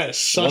acting kind of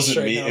sus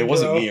right now. It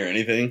wasn't me or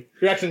anything.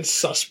 You're acting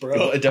sus,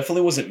 bro. It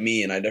definitely wasn't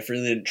me, and I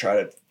definitely didn't try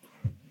to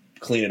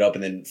clean it up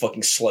and then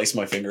fucking slice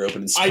my finger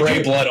open and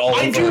spray blood all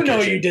over. I do know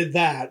you did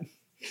that.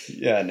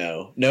 Yeah,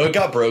 no, it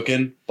got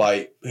broken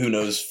by who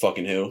knows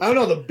fucking who. I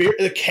don't know.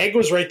 The keg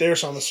was right there,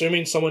 so I'm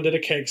assuming someone did a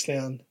keg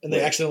stand and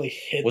they accidentally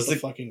hit the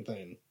fucking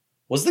thing.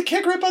 Was the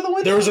keg right by the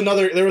window?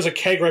 There was a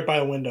keg right by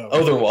a window.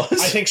 Oh, there was?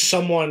 I think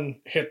someone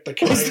hit the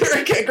keg. Was there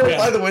a keg right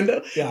by the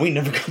window? Yeah. We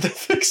never got that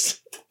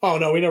fixed. Oh,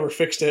 no, we never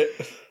fixed it.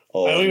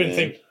 Oh, I don't even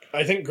think...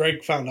 I think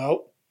Greg found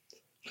out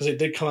because it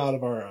did come out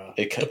of our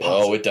deposit.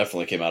 Oh, it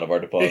definitely came out of our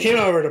deposit. It came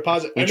out of our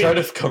deposit. We tried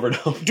to cover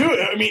it up. Dude,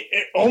 I mean,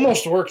 it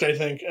almost worked, I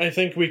think. I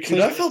think we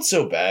cleaned... Dude, I felt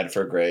so bad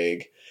for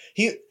Greg.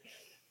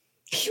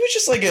 He was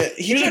just like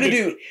he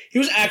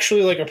was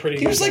actually like a pretty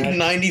He was like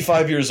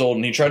 95 years old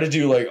and he tried to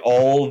do like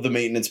all of the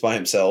maintenance by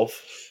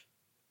himself.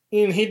 I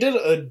mean, he did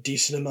a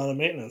decent amount of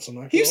maintenance. I'm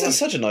not gonna lie.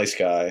 Such a nice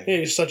guy.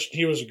 Yeah,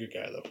 he was a good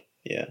guy though.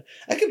 Yeah.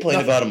 I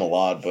complained about him a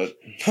lot, but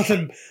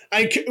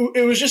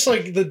it was just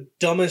like the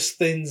dumbest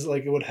things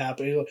like it would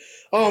happen. He's like,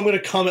 oh, I'm going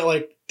to come at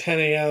like 10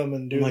 a.m.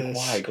 and do this. Like,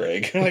 why,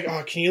 Greg? And like,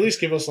 oh, can you at least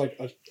give us like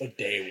a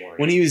day warning?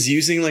 When he was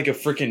using like a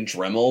freaking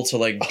Dremel to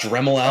like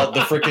Dremel out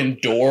the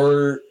freaking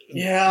door.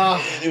 Yeah.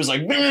 It was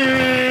like...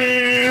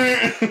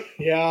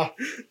 Yeah.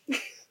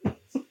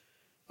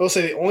 I will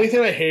say the only thing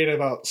I hated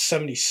about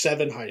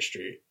 77 High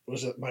Street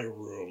was that my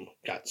room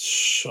got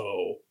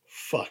so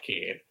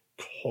fucking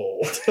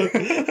cold.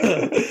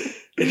 It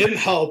didn't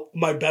help.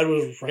 My bed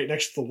was right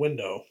next to the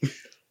window.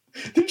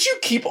 Didn't you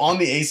keep on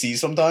the AC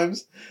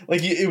sometimes?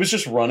 Like it was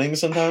just running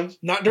sometimes?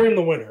 Not during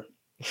the winter.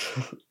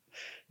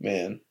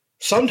 Man.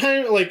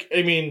 Sometimes, like,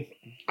 I mean,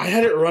 I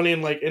had it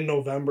running like in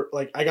November.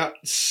 Like I got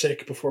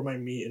sick before my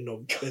meet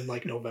in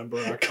like November,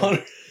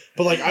 October.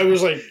 But like it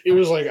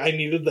was like I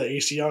needed the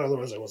AC on,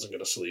 otherwise I wasn't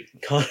gonna sleep.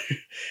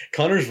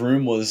 Connor's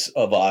room was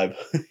a vibe.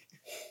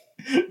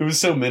 It was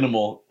so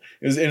minimal.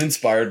 It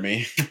inspired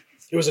me.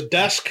 It was a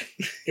desk.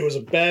 It was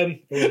a bed.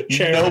 It was a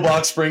chair. No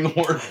box spring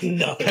or Nothing.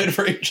 bed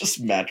frame, just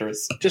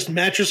mattress. Just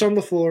mattress on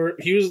the floor.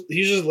 He was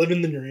just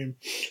living the dream.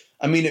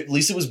 I mean, at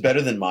least it was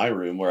better than my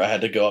room where I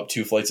had to go up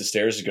 2 flights of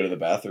stairs to go to the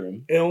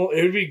bathroom. It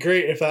would be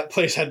great if that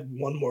place had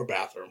one more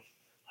bathroom.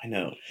 I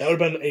know. That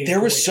would have been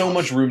There was great so house.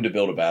 much room to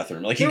build a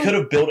bathroom. Like, he There- could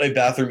have built a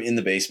bathroom in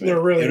the basement. There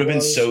really it would have been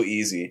was. so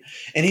easy.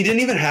 And he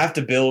didn't even have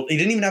to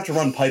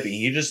run piping.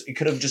 It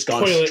could have just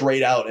gone Toilet-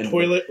 straight out. And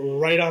toilet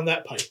right on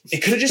that pipe.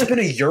 It could have just been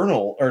a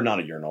urinal. Or not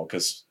a urinal,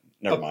 because,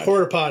 never A mind.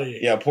 porta potty.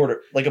 Yeah, a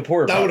porta That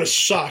potty. would have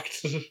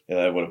sucked. Yeah,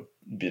 that would have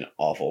been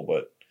awful.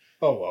 But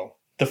Oh well.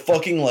 the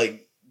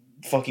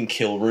fucking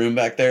kill room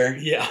back there.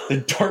 Yeah. The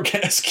dark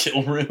ass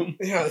kill room.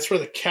 Yeah, that's where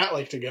the cat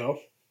liked to go.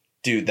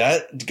 Dude,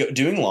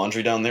 doing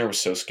laundry down there was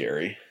so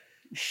scary.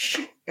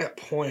 At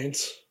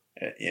points.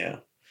 Yeah.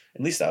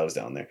 At least I was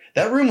down there.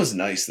 That room was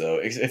nice though,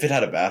 if it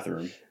had a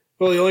bathroom.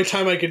 Well, the only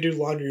time I could do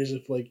laundry is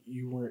if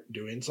you weren't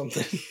doing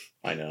something,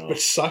 I know.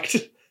 which sucked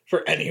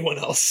for anyone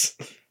else.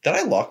 Did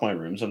I lock my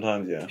room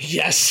sometimes? Yeah.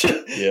 Yes.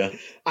 Yeah.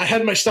 I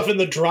had my stuff in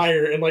the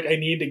dryer and I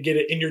needed to get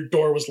it and your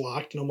door was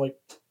locked and I'm like,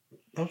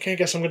 okay, I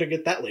guess I'm gonna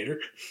get that later.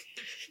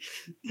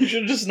 You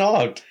should have just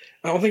knocked.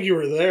 I don't think you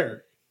were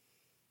there.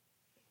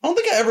 I don't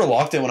think I ever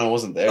locked it when I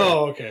wasn't there.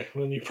 Oh, okay.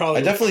 Then you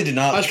probably I definitely did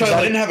not, I was because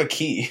probably I didn't have a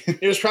key.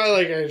 It was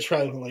probably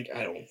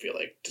I don't feel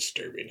like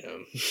disturbing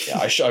him.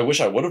 Yeah, I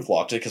wish I would have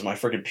locked it because my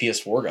freaking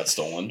PS4 got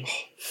stolen.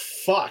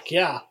 Fuck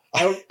yeah.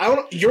 I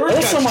don't. Yours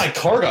Also, got, my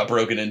car got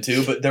broken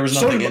into, but there was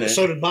nothing in it.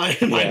 So did mine.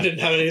 Mine Yeah. didn't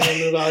have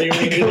anything of value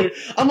I in go- either.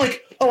 I'm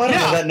like, oh, I don't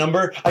Yeah. know that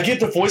number. I get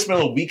the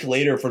voicemail a week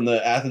later from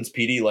the Athens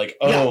PD, like,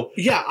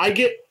 Yeah, I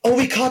get.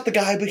 we caught the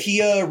guy, but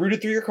he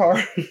rooted through your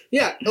car.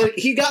 Yeah,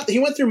 he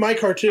went through my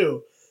car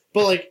too,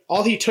 but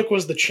all he took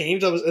was the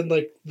change that was in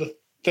the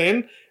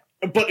thing,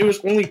 but it was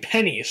only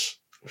pennies.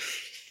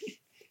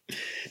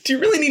 Do you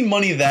really need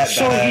money that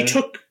So bad? he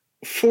took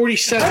 40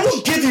 cents. I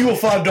will give you a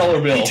 $5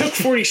 bill. He took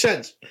 40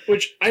 cents,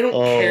 which I don't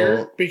Oh.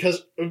 care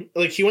because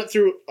he went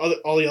through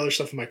all the other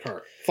stuff in my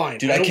car. Fine,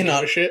 Dude, I I don't give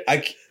cannot. a shit.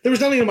 I There was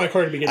nothing in my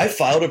car to begin with.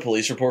 filed a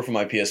police report for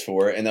my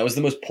PS4, and that was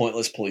the most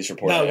pointless police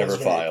report I That ever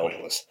was very filed.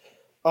 pointless.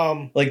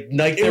 Like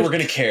It they was- were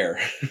gonna care.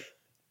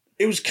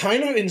 It was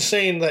kind of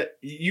insane that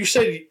you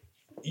said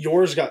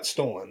yours got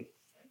stolen,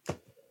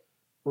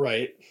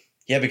 right?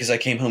 Yeah, because I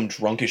came home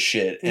drunk as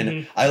shit, and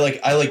Mhm.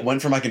 I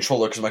went for my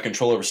controller because my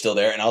controller was still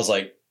there, and I was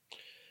like,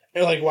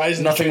 And why is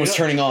nothing was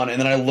turning? turning on, and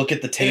then I look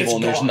at the table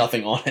and there's gone.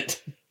 nothing on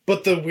it.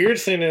 But the weird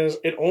thing is,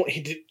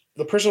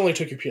 the person only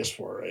took your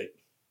PS4, right?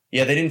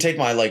 Yeah, they didn't take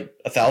my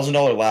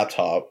 $1,000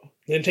 laptop.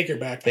 They didn't take your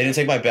backpack. They didn't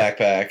take my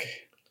backpack.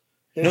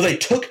 No, they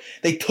took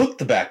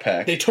the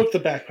backpack They took the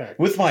backpack.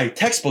 with my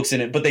textbooks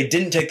in it, but they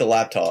didn't take the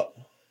laptop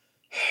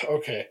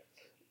Okay.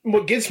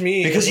 What gets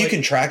me because is, you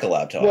can track a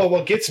laptop. Well,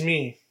 what gets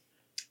me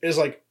is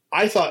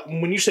I thought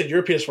when you said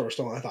your PS4 was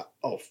stolen, I thought,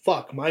 oh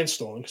fuck, mine's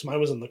stolen because mine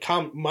was in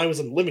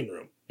the living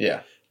room.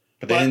 yeah,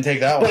 but they but- didn't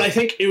take that But one. I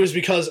think it was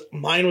because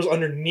mine was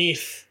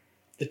underneath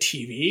the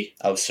TV,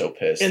 I was so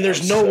pissed. and I there's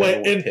was no so way.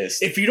 And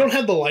pissed. if you don't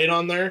have the light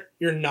on there,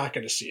 you're not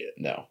going to see it.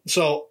 No.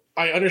 So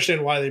I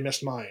understand why they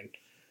missed mine.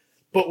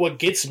 But what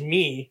gets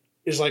me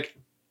is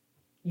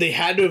they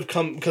had to have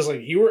come because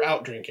you were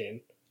out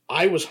drinking,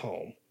 I was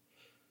home,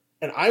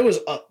 and I was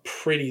up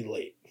pretty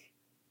late.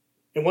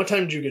 And what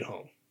time did you get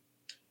home?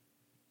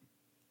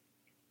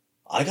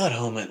 I got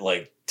home at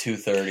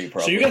 2:30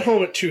 probably. So you got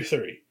home at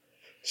 2:30.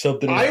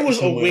 Something. I was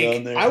somewhere awake.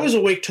 down there. I was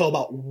awake till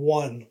about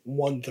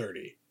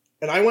 1:30,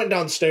 and I went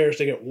downstairs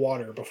to get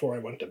water before I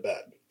went to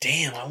bed.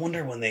 Damn, I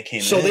wonder when they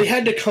came So in. they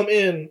had to come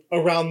in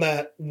around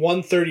that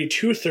 1:30,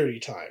 2:30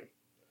 time.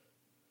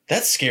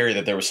 That's scary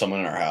that there was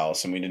someone in our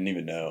house and we didn't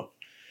even know.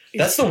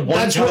 That's the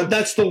one time.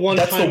 That's the one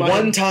That's time. the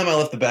one time I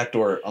left the back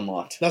door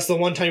unlocked. That's the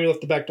one time you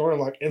left the back door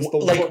unlocked. It's the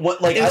I it's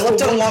left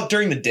the it one- unlocked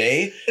during the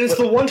day. It's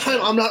the one time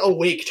I'm not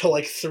awake till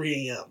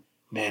 3 a.m.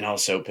 Man, I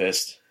was so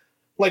pissed.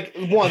 That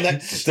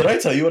Did I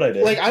tell you what I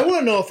did? I want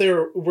to know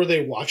if were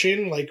they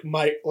watching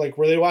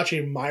were they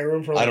watching my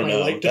room for I don't my know.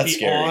 light to That's be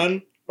scary.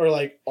 on or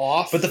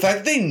off? But the fact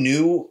that they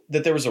knew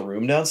that there was a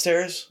room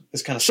downstairs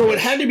is kind of so it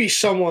had to be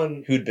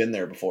someone who'd been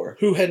there before.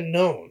 who had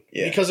known.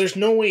 Yeah. Because there's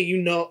no way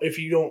if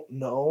you don't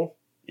know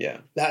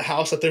Yeah. that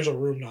house that there's a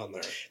room down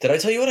there. Did I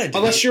tell you what I did?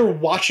 Unless you're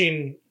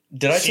watching.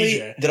 Did I tell you?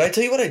 CJ. Did I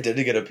tell you what I did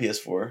to get a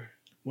PS4?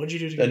 What'd you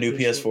do to A get new a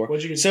PS4.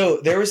 What'd you do? So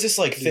there was this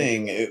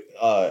thing.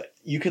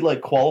 You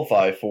could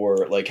qualify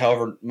for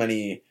however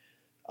many,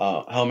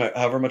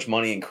 however much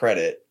money and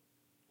credit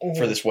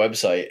for this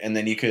website, and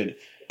then you could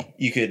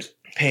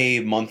pay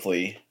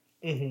monthly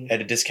Mhm.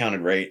 at a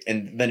discounted rate,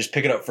 and then just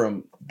pick it up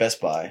from Best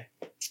Buy.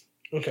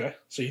 Okay,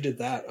 so you did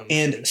that.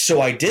 And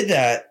so I did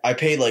that. I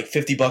paid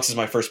 $50 as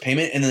my first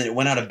payment, and then it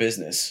went out of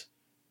business,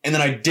 and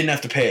then I didn't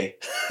have to pay.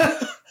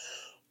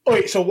 Oh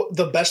wait, so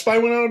the Best Buy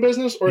went out of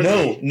business, or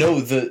No, it there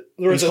was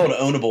was called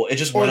Ownable. It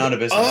just went out of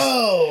business.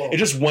 Oh, It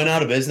just went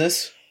out of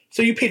business.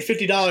 So you paid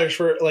 $50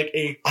 for like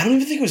a. I don't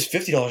even think it was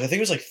 $50. I think it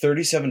was like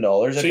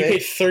 $37. So you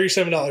paid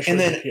 $37 for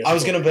and a then PS4. I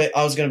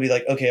was gonna be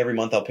like, okay, every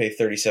month I'll pay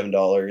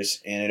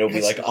 $37, and it'll be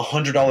That's like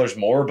 $100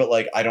 more. But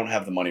like, I don't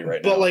have the money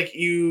right now. But like,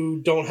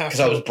 you don't have because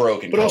to. I was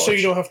broke in But also,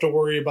 college. you don't have to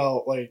worry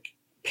about like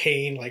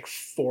paying like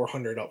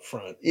 $400 up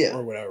front, Yeah.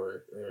 or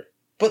whatever. Or,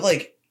 But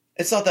like,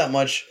 it's not that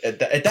much at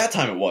that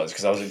time. It was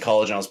because I was in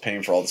college and I was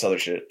paying for all this other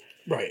shit.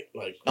 right,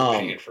 like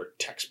paying for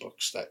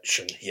textbooks that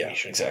shouldn't. Yeah, you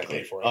shouldn't exactly.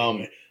 Pay for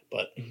anyway.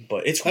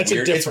 But it's That's a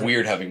weird. It's different-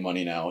 weird having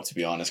money now, to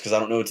be honest, because I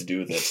don't know what to do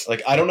with it.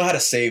 Like, I don't know how to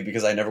save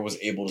because I never was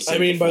able to save. I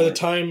mean, by the before.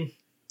 time,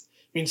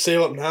 save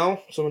up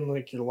now, so when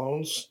like your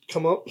loans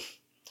come up,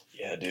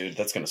 Yeah, dude,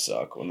 that's gonna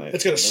suck when they.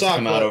 It's gonna those suck,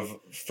 Come out but- of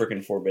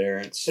freaking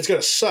forbearance. it's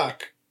gonna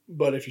suck.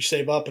 But if you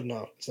save up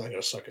enough, it's not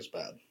gonna suck as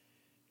bad.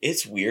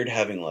 It's weird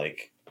having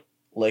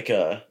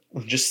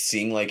just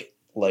seeing like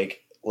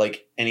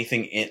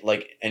anything in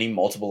like any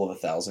multiple of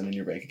 1,000 in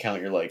your bank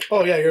account. You're like,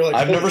 Oh yeah, you're like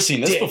I've never holy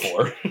seen this dick.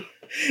 before.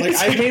 Like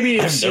It's I maybe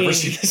have I've never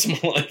seen seen this in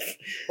my life.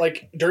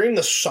 like during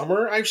the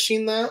summer I've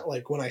seen that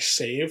like when I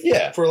save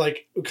Yeah. for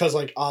like because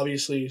like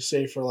obviously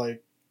save for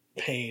like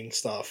paying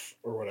stuff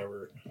or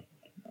whatever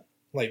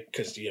like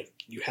because you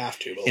have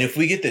to but, And if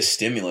we get this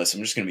stimulus,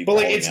 I'm just gonna be. but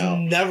like balling it's out.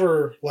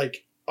 never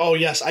like oh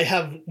yes I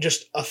have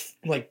just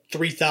like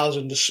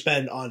 3,000 to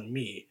spend on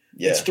me.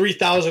 Yeah. It's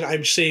 3,000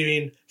 I'm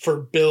saving for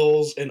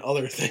bills and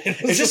other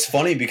things. It's just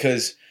funny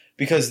because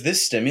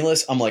this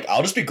stimulus, I'm like,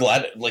 I'll just be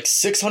glad. Like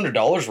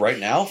 $600 right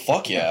now.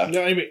 Fuck yeah.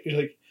 no, I mean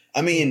like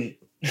I mean,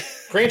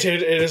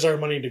 granted it is our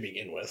money to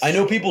begin with. I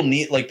know people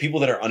need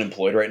people that are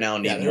unemployed right now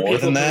need there are more people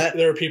than that.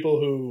 there are people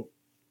who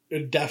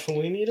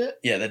definitely need it.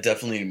 Yeah, that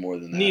definitely need more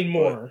than that. Need but-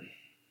 more.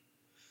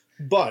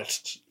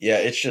 But Yeah,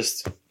 it's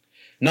just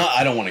not.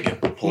 I don't want to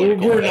get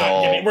political. We're at not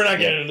all. getting- we're not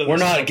getting into We're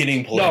this. not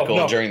getting political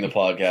No. during the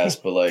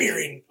podcast, but like,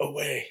 veering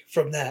away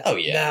from that. Oh,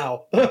 yeah.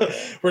 Now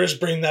we're just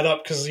bringing that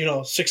up because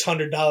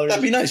 $600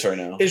 that'd be nice right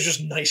now. is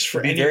just nice for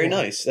It'd be anyone.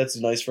 very nice. That's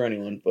nice for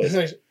anyone, It's but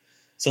nice.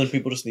 some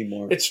people just need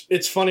more.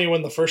 It's funny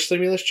when the first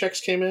stimulus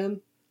checks came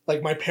in.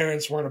 Like my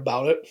parents weren't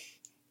about it.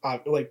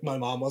 Like my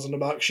mom wasn't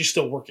about it. She's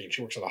still working.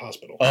 She works at a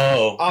hospital.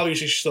 Oh,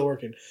 Obviously, she's still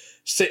working.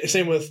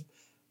 Same with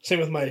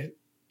my,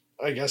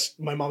 I guess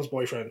my mom's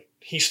boyfriend.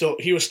 He's still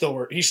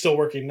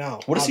working now.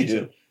 what does he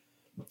obviously.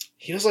 do?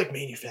 He does like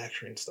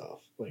manufacturing stuff.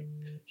 Like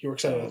he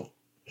works at a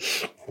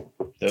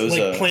Those.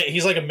 plant.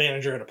 He's like a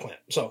manager at a plant.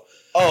 So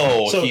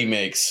So so-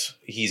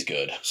 he's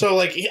good.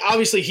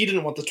 like he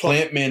didn't want the 12.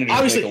 Plant managers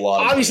Obviously, make a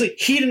lot. Of obviously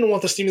he didn't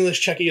want the stimulus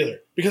check either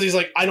because he's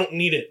like, I don't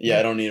need it. money. Yeah,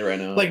 I don't need it right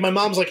now. Like my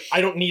mom's like,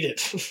 I don't need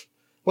it.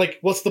 Like,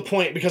 what's the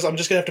point? Because I'm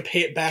just gonna have to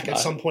pay it back at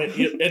some point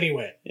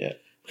anyway. Yeah.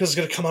 Because it's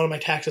gonna come out of my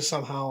taxes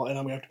somehow, and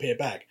I'm gonna have to pay it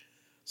back.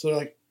 So they're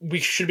like, we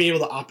should be able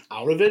to opt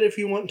out of it if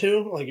you want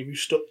to. Like, if you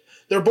still,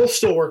 they're both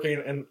still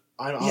working, and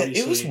I'm yeah,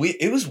 obviously.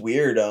 it was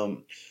weird.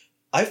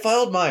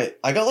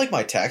 I got like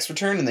my tax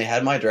return and they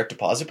had my direct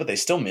deposit, but they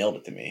still mailed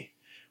it to me.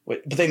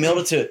 But they mailed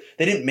it to.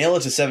 They didn't mail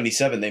it to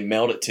 77. They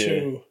mailed it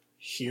to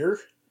here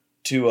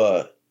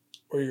to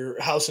or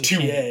your house in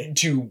PA.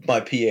 to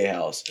my PA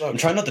house. Okay. I'm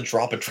trying not to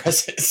drop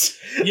addresses.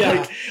 Yeah.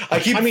 Like, I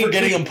keep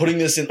forgetting I'm putting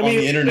this on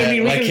the internet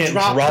and I can't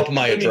drop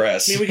my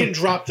address. I mean, we can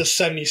drop the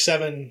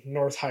 77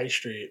 North High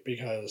Street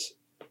because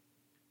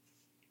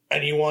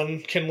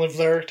anyone can live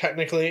there,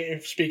 technically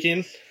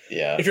speaking.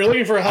 Yeah. If you're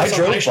looking for a house, I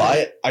drove on High Street, by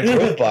it. I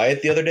drove by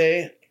it the other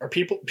day. Or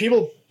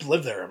people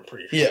live there. I'm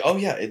pretty sure. Yeah. Oh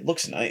yeah. It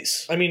looks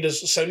nice. I mean,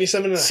 does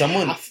 77 and a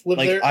Someone- half live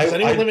like, there? Does I-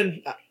 anyone I- live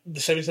in the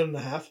 77 and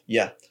a half?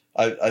 Yeah.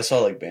 I saw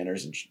like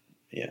banners and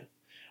yeah.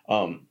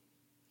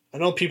 I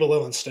know people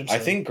live on Stimson. I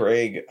think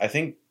Greg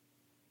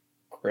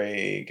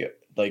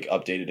like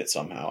updated it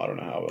somehow. I don't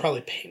know how.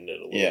 probably painted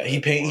it a little Yeah,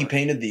 bit. he more.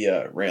 painted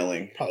the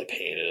railing. Probably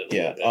painted it a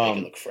Yeah, little bit, make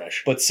it look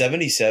fresh. But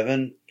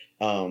 77,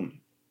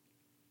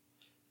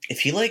 if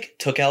he like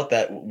took out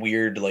that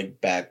weird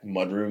like back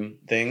mudroom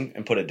thing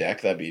and put a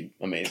deck, that'd be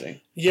amazing.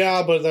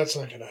 Yeah, but that's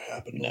not going to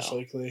happen, most No.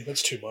 likely.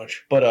 That's too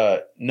much.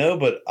 But no,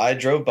 but I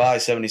drove by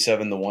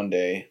 77 the one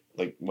day,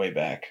 like way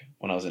back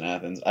when I was in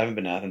Athens. I haven't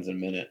been to Athens in a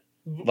minute.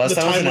 Last The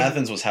time I was in when-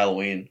 Athens was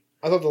Halloween.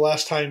 I thought the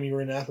last time you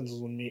were in Athens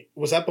was when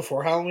was that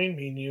before Halloween?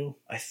 Me and you?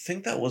 I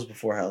think that was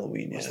before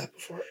Halloween. Was Yeah. that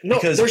before? No,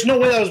 Because- there's no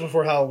way that was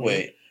before Halloween.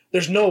 Wait,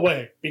 There's no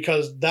way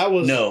because that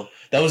was no,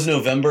 that was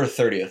November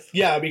 30th.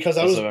 Yeah, because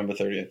That that was was. November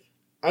 30th.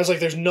 I was like,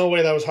 there's no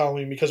way that was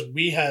Halloween because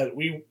we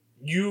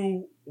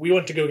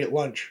went to go get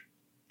lunch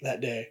that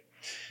day.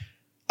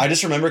 I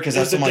just remember because It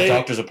was that's when the my day-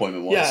 doctor's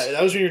appointment was. Yeah,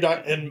 that was when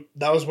and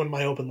that was when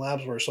my open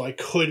labs were, so I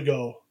could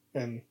go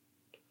and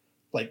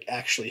like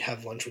actually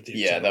have lunch with you.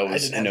 Yeah, So that I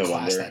was didn't in have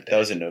class November. that day. That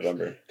was in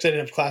November. Because I didn't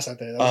have class that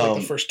day. That was like Um,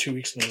 the first 2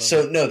 weeks of November.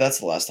 So no, that's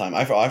the last time.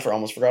 I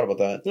almost forgot about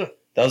that. Yeah.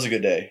 That was a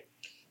good day.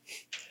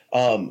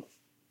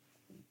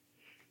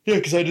 Yeah,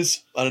 because I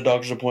just had a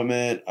doctor's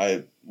appointment.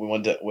 We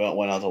went out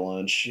to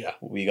lunch. Yeah.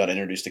 We got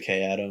introduced to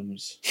Kay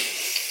Adams.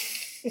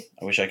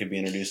 I wish I could be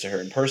introduced to her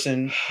in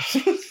person.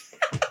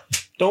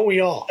 Don't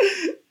we all?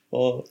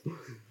 Well,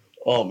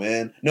 Oh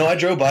man, no! I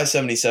drove by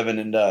 77,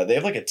 and they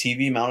have like a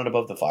TV mounted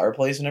above the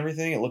fireplace and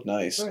everything. It looked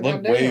nice. Oh, It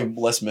looked way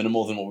less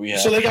minimal than what we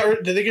have. So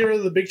did they get rid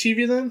of the big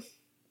TV then?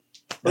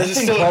 Or That is it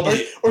thing still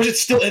probably- or is it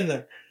still in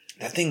there?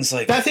 that thing's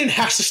like That thing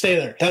has to stay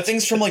there. that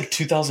thing's from like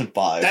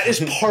 2005. That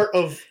is part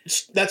of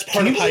that's part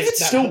Can you of believe it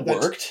that- still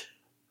that's- worked?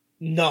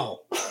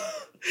 No,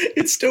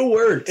 It still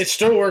worked. it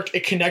still worked.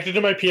 It connected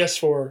to my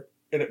PS4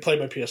 and it played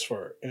my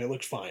PS4 and it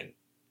looked fine.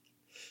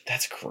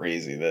 That's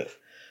crazy. That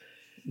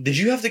did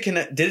you have to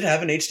connect? Did it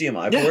have an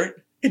HDMI Yeah.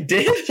 port? It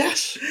did.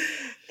 Yes,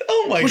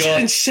 Oh my which god,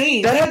 is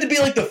insane. that had to be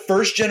like the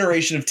first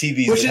generation of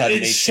TVs Which that had is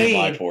an insane.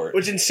 HDMI port.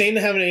 Which is insane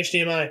to have an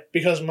HDMI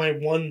because my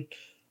one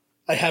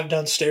I have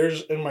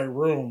downstairs in my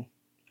room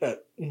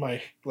at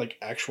my like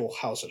actual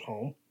house at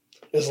home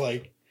is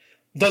like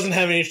doesn't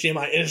have an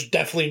HDMI and it's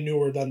definitely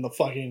newer than the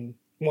fucking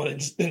one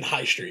in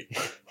High Street.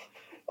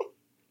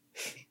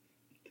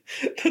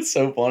 That's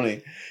so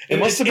funny. It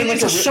must have been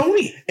like it's a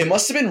Sony. It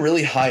must have been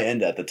really high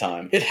end at the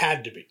time. It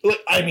had to be. Like,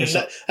 I mean,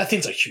 that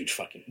thing's a huge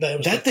fucking.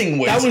 That thing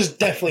weighs. That was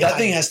definitely. That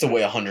thing has to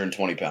weigh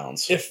 120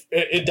 pounds. If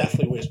it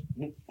definitely weighs.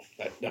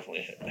 That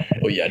definitely.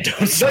 Oh yeah,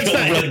 don't spill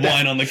not- red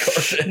wine on the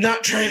carpet.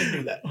 Not trying to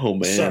do that. Oh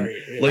man,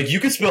 Sorry. like you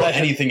could spill I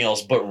have- anything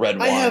else but red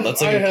wine. have- That's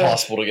like I have-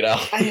 impossible to get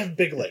out. I have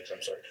big legs.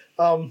 I'm sorry.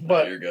 But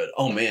But you're good.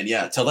 Oh man,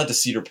 yeah. Tell that to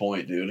Cedar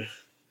Point, dude.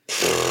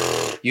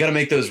 You got to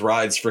make those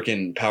rides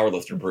freaking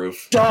powerlifter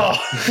proof. duh.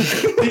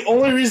 The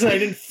only reason I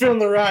didn't film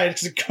the ride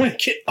is because it couldn't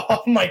get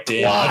off my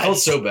Damn, I felt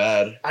quads. so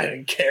bad. I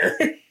didn't care.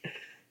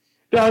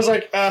 I was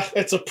like,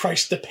 it's a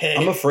price to pay.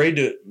 I'm afraid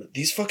to.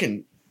 These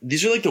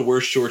are like the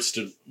worst shorts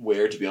to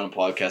wear to be on a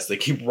podcast. They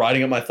keep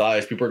riding up my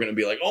thighs. People are going to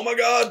be like, "Oh my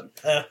god."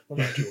 I'm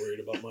not too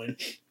worried about mine.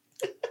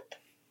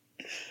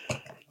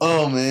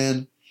 Oh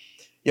man.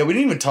 Yeah, we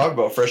didn't even talk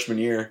about freshman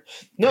year.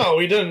 No,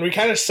 we didn't. We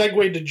kind of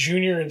segued to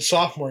junior and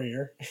sophomore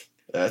year.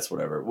 That's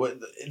whatever.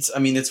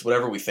 It's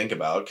whatever we think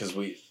about because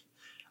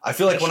I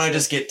feel like when I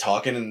just get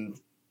talking and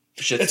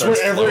shit It's starts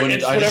whatever- flowing,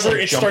 it's I just whatever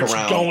like it jump starts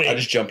around. going. I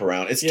just jump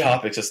around. It's Yeah.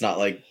 topics. It's not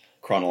like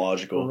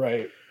chronological.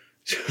 Right.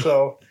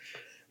 So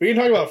we can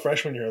talk about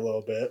freshman year a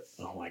little bit.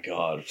 Oh my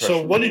god.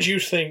 So what did you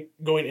think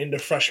going into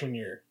freshman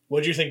year? What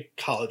did you think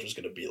college was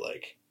going to be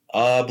like?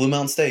 Blue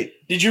Mountain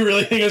State. Did you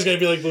really think it was going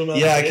to be like Blue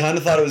Mountain Yeah, State? I kind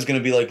of thought it was going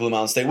to be like Blue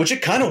Mountain State, which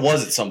it kind of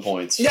was at some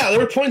points. Yeah, there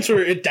were points where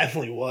it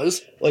definitely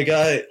was.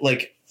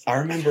 I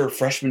remember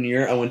freshman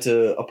year, I went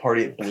to a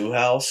party at Blue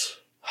House.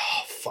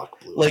 Oh, fuck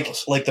Blue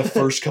House. Like the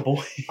first couple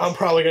weeks. I'm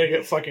probably going to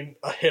get fucking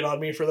a hit on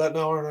me for that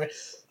now, aren't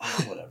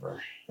I?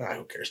 Whatever.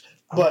 Who cares?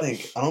 I But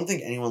don't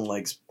think anyone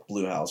likes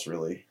Blue House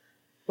really.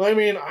 I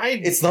mean,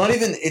 It's not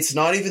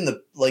even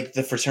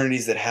the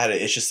fraternities that had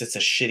it. It's just it's a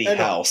shitty I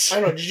know. house. I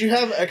don't know. Did you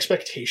have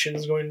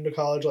expectations going into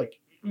college? Like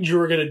you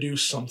were gonna do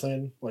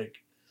something like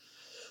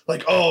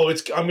oh,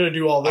 I'm gonna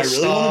do all this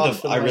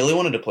stuff. I really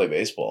wanted to play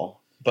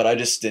baseball, but I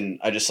just didn't.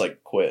 I just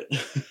like quit.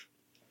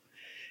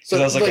 So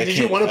I was like, I did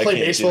you can't- want I to play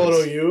can't do baseball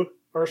at this. OU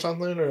or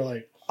something, or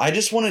like I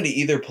just wanted to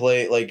either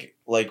play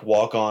like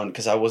walk on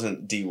because I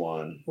wasn't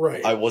D1.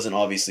 right? I wasn't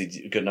obviously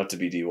good enough to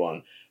be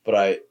D1, but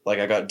I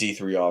got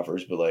D3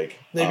 offers. But like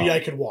maybe I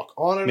could walk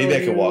on it. maybe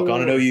I could walk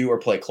on at OU or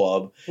play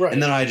club, Right.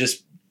 and then I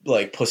just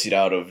like pussied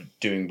out of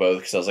doing both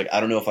because I was like, I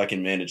don't know if I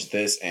can manage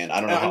this, and I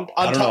don't know how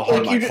On top- hard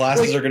like, my you-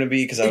 classes like, are going to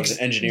be because I was an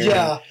engineer.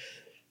 Yeah,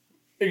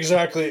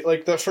 exactly.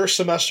 Like the first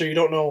semester, you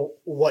don't know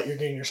what you're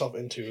getting yourself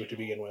into to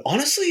begin with.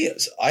 Honestly,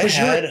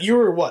 You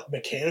were what,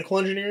 mechanical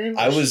engineering?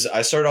 I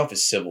started off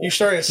as civil. You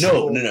started as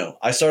No. civil.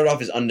 I started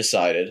off as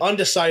undecided,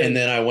 Undecided. and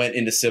then I went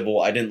into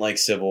civil. I didn't like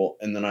civil,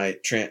 and then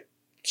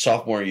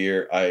sophomore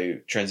year I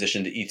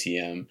transitioned to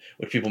ETM,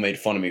 which people made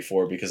fun of me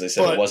for because they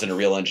said But- it wasn't a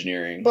real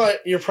engineering.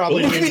 but you're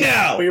probably But look at doing, me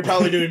now! But you're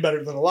probably doing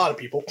better than a lot of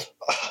people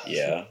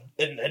Yeah,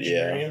 in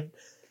engineering.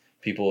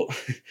 people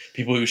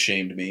who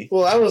shamed me.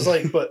 Well, I was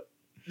like, but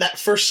that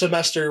first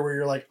semester where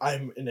you're like,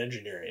 I'm in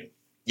engineering.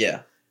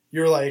 Yeah,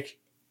 You're like,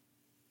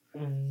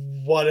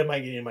 what am I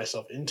getting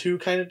myself into?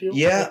 Kind of deal.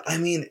 yeah. I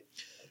mean,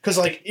 Because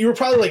like you were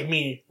probably like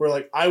me, where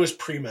like I was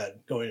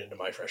pre-med going into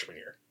my freshman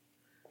year,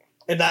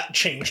 and that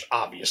changed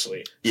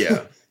obviously,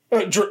 yeah,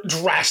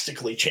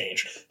 drastically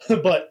changed.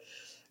 But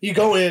you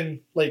go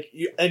in like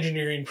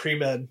engineering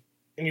pre-med,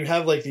 and you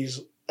have like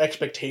these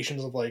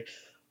expectations of like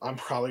I'm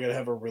probably gonna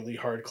have a really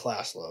hard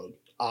class load,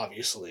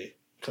 obviously,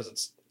 because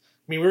it's.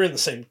 I mean, we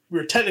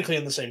were technically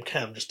in the same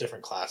chem, just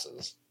different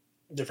classes,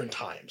 different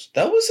times.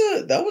 that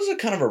was a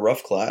kind of a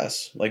rough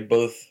class. Like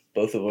both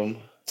of them.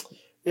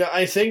 Yeah,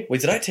 I think.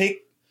 Wait, did I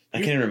take? I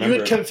can't even You remember.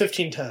 had chem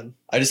 1510.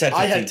 I just had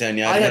I had- 1510.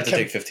 Yeah, I I didn't had have to chem-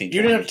 take 1520.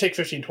 You didn't have to take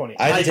 1520.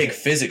 I had to take did.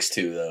 physics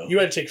too, though. You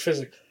had to take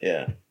physics.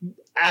 Yeah,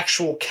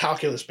 Actual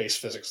calculus-based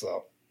physics,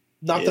 though.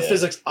 Not the Yeah.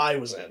 physics I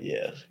was in,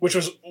 yeah. which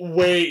was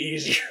way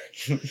easier.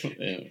 Yeah,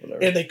 whatever.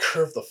 And they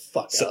curved the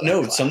fuck out of that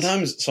No, class.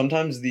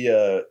 sometimes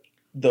the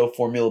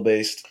formula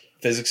based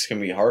physics can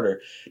be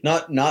harder.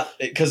 Not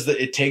because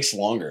it takes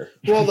longer.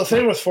 Well, the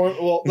thing with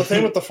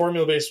the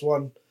formula-based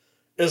one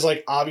is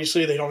like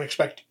obviously they don't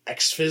expect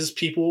X-Phys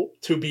people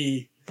to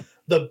be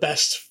the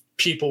best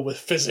people with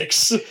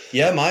physics.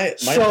 Yeah, my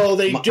So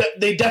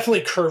they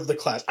definitely curved the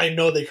class. I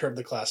know they curved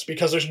the class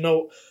because there's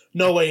no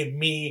way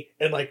me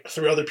and like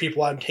 3 other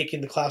people I'm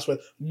taking the class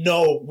with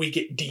know we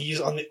get D's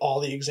on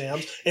all the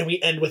exams and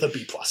we end with a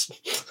B+.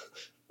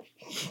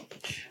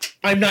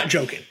 I'm not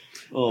joking.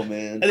 Oh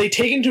man. And they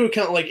take into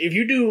account like if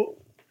you do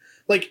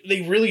like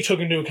they really took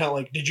into account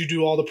like did you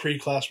do all the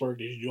pre-class work?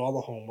 Did you do all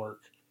the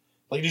homework?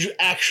 Like did you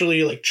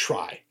actually like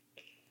try?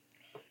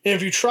 And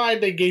if you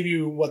tried, they gave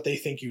you what they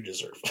think you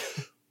deserve.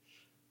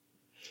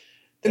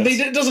 And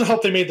it doesn't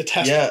help they made the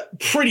test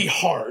pretty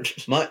hard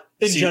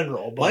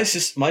general. But.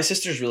 My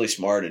sister's really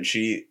smart, and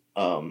she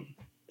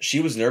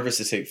was nervous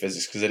to take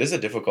physics because it is a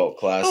difficult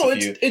class. Oh,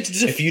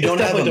 if you don't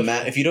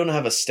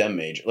have a STEM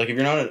major, like if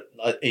you're not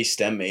a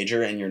STEM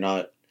major and you're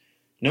not,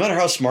 no matter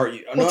how smart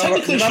you, no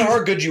matter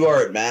how good you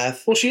are at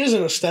math. Well, she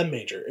isn't a STEM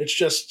major.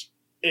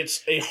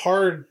 It's a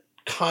hard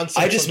concept.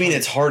 I just mean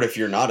it's hard if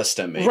you're not a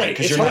STEM major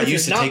because you're not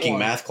used to taking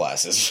math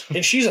classes.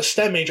 And she's a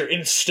STEM major,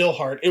 and it's still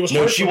hard. It was no,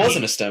 hard she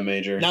wasn't a STEM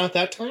major. Not at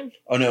that time.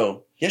 Oh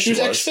no, yeah, she was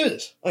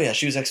ex-phys. Oh yeah,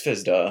 she was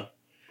ex-phys. Duh.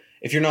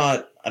 If you're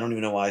not, I don't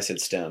even know why I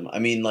said STEM. I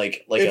mean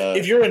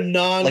if you're a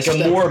non like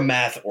a more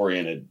math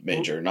oriented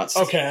major, not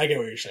STEM. Okay, I get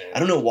what you're saying. I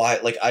don't know why.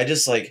 Like I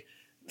just like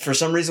for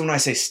some reason when I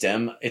say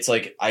STEM, it's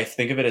like I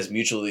think of it as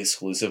mutually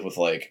exclusive with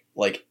like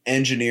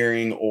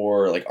engineering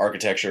or like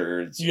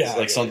architecture. Yeah,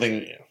 like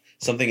something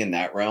in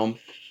that realm.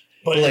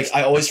 But like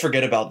I always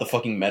forget about the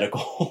fucking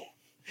medical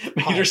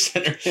major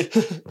center.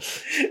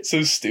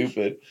 So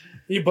stupid.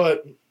 Yeah,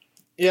 but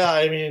yeah,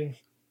 I mean,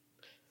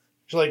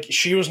 like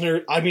she was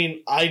I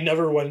mean, I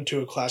never went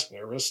into a class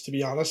nervous, to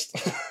be honest.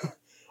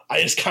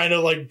 I just kind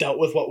of like dealt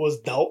with what was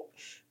dealt.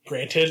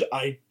 Granted,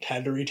 I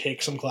had to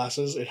retake some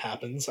classes. It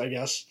happens, I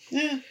guess.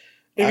 Yeah.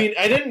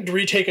 I didn't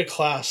retake a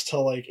class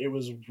till like it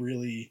was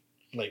really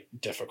like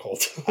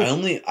difficult.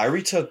 I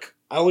retook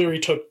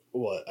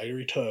what? I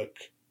retook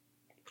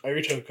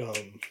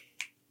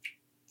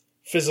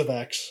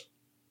PhysX.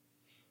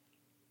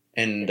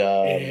 And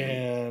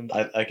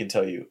I can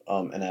tell you,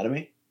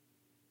 anatomy?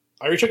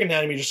 I retook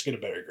anatomy just to get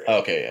a better grade.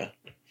 Okay, yeah.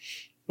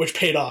 Which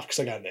paid off because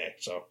I got an A,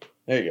 so.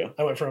 There you go.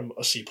 I went from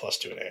a C+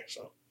 to an A,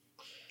 so.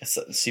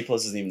 C+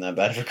 isn't even that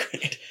bad of a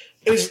grade.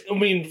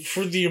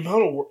 For the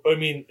amount of work,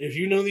 if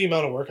you know the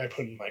amount of work I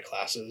put in my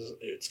classes,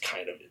 it's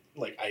kind of,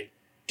 like, I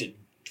did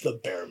the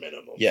bare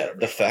minimum. Yeah,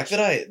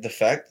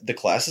 the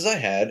classes I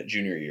had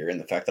junior year and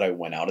the fact that I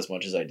went out as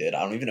much as I did,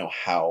 I don't even know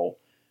how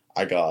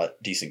I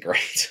got decent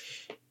grades.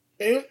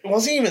 It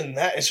wasn't even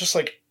that. It's just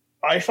like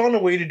I found a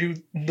way to do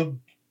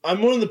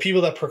I'm one of the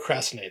people that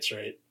procrastinates,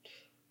 right?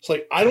 It's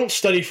like I don't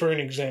study for an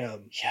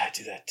exam. Yeah, I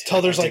do that too.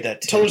 Till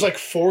there's like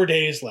 4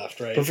 days left,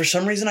 right? But for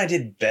some reason I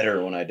did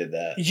better when I did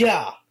that.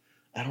 Yeah.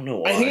 I don't know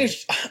why. I think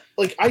it's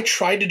like I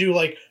tried to do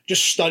like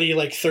just study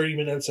like 30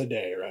 minutes a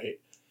day, right?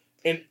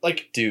 And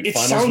like, dude,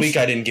 finals week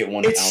I didn't get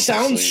 1 ounce. It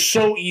sounds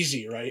so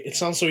easy, right? It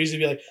sounds so easy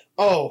to be like,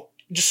 oh,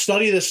 just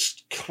study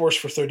this course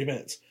for 30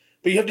 minutes.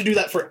 But you have to do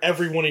that for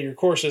every one of your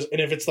courses,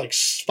 and if it's like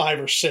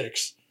 5 or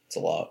 6, it's a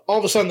lot. All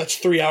of a sudden, that's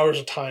 3 hours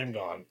of time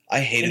gone. I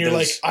hated. And you're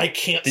like, I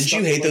can't. Did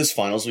you hate those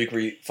finals weeks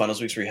where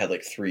you had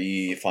like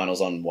 3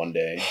 finals on one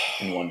day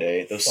in one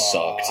day? Those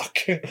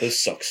sucked.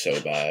 Those suck so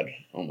bad.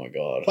 Oh my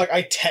god. Like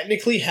I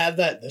technically had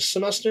that this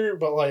semester,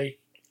 but like.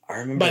 I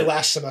remember my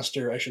last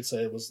semester, I should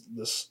say, was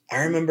this.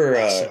 I remember,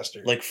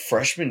 like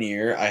freshman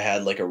year, I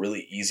had like a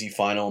really easy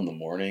final in the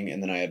morning,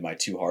 and then I had my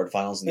 2 hard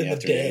finals in the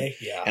afternoon. Day,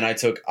 yeah. And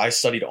I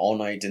studied all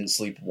night, didn't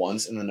sleep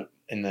once, and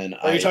then.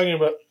 Are you talking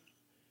about?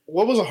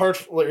 What was a hard?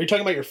 Like, are you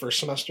talking about your first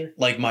semester?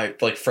 Like my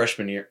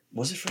freshman year,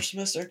 was it first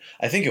semester?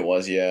 I think it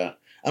was. Yeah,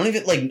 I don't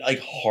even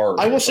like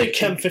hard. I will say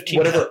Chem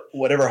 1510.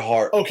 Whatever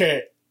hard.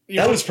 Okay,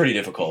 that was pretty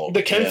difficult.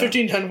 The Chem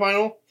 1510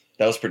 final.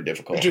 That was pretty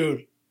difficult,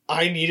 dude.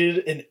 I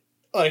needed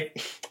I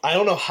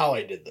don't know how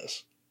I did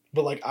this,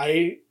 but what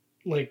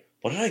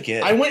did I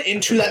get? I went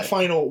into that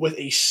final with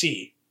a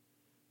C,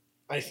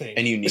 I think.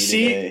 And you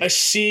needed a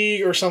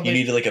C or something. You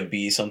needed like a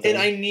B something.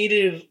 And I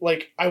needed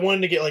I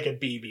wanted to get like a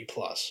B+.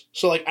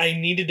 So I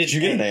needed Did you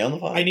get an A on the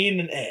final? I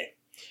needed an A.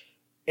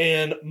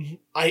 And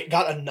I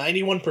got a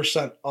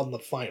 91% on the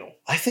final.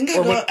 I think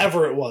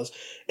whatever it was.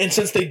 And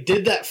since they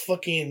did that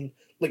fucking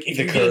if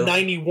you get a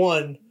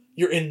 91,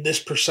 you're in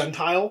this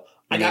percentile.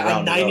 I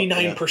got a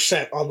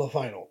 99% on the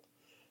final.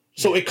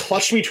 So it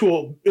clutched me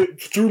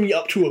it threw me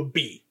up to a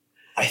B.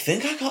 I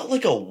think I got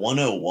like a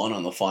 101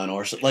 on the final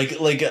or something.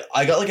 Like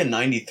I got like a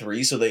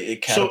 93, so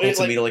it catapults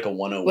me to like a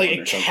 101 like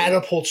or something.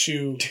 Catapults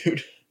you.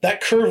 Dude.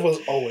 That curve was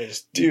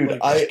always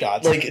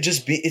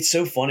it's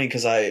so funny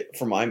because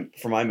for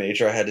my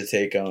major I had to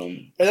take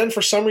and then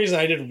for some reason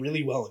I did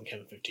really well in Chem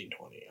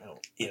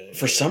 1520.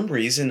 For some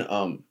reason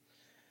I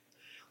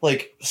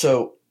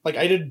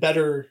did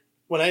better.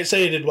 When I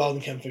say I did well in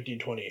Chem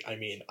 1520, I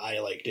mean I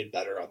did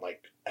better on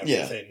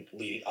everything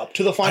leading up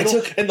to the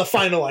final. And the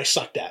final I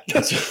sucked at.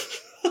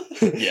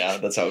 Yeah,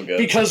 that's how it goes.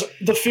 Because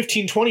the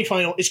 1520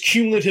 final is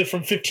cumulative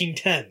from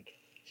 1510.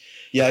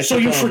 Yeah, so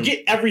you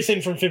forget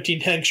everything from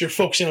 1510 because you're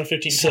focusing on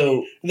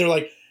 1520. And they're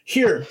like,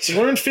 here,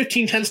 learn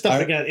 1510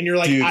 stuff again, and you're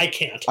like, dude, I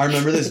can't. I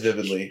remember this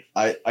vividly.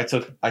 I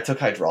took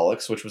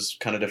hydraulics, which was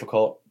kind of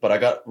difficult, but I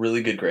got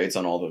really good grades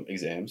on all the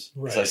exams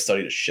because I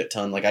studied a shit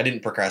ton. Like I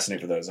didn't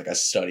procrastinate for those. Like I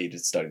studied,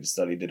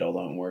 did all the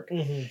homework.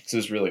 Mm-hmm. So it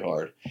was really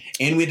hard.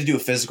 And we had to do a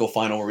physical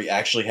final where we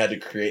actually had to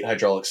create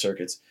hydraulic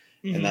circuits,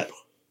 and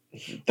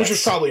which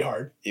was probably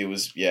hard. It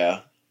was,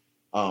 yeah.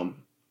 I'm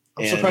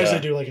surprised they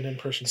do like an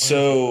in-person final.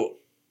 So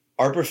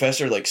our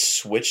professor like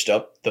switched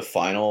up the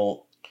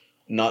final.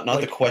 Not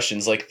like, the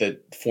questions, like the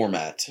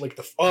format, like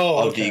the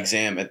the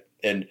exam,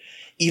 and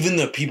even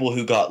the people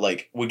who got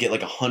like would get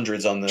like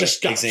hundreds on the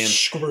just got exam.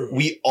 Screwed.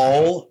 We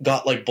all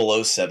got like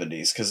below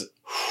 70s because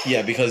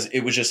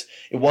it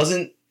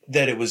wasn't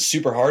that it was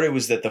super hard. It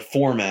was that the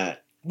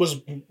format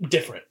was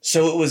different.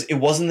 So it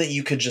wasn't that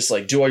you could just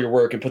like do all your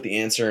work and put the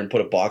answer and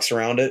put a box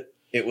around it.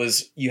 It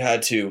was you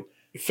had to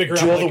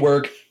do all the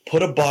work,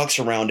 put a box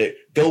around it,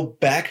 go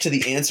back to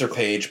the answer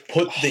page,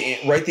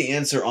 write the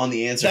answer on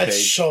the answer page.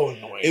 That's so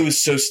annoying. It was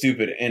so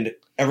stupid, and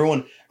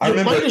everyone. I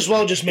remember might as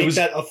well just make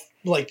that a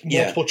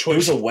multiple choice. It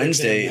was a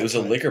Wednesday. It was a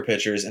liquor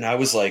pitchers, and I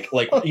was like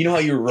you know how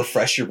you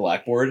refresh your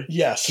blackboard?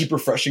 Yes. Keep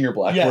refreshing your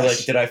blackboard. Yes.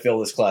 Like, did I fail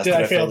this class? Did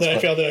I fail? Did I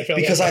fail?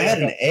 Because I had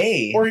an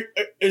A. Or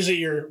is it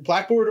your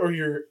blackboard or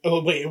your?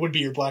 Oh wait, it would be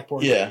your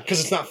blackboard. Yeah. Because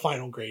it's not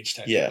final grades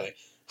technically.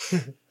 Yeah.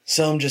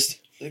 So I'm just.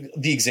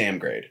 The exam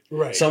grade.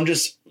 Right. So I'm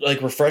just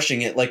like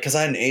refreshing it, like, because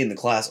I had an A in the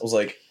class. I was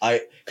like,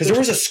 because there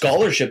was a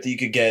scholarship that you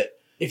could get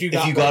if you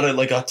got it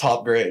like a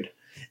top grade.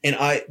 And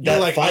I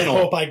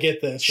hope I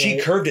get this. She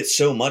curved it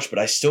so much, but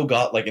I still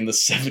got like in the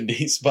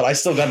 70s, but I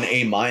still got an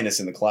A-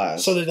 in the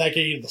class. So did that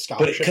get you the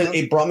scholarship? But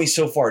it brought me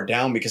so far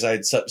down because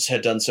I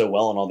had done so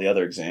well on all the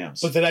other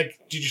exams. But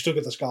did you still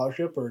get the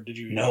scholarship or did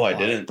you? No, I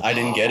didn't. I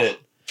didn't get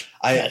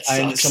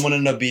it. Someone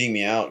ended up beating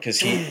me out because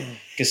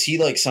he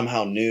like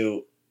somehow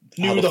knew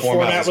the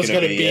format was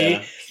going to be.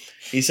 Yeah.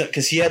 He said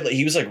because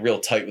he was like real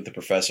tight with the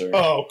professor.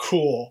 Oh,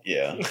 cool.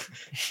 Yeah.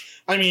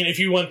 I mean, if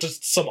you went to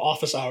some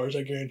office hours,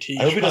 I guarantee.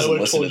 I hope he doesn't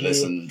listen to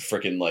this and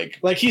freaking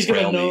like he's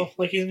gonna know. Me.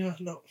 Like he's gonna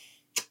know.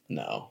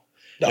 No,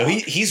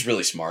 he's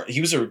really smart.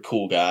 He was a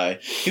cool guy.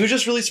 He was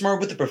just really smart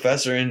with the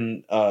professor,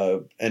 and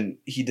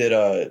he did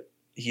a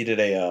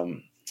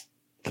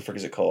the frick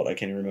is it called? I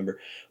can't even remember.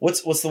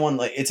 What's the one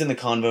like? It's in the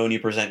convo and you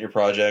present your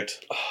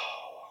project.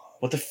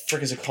 What the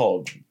frick is it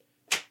called?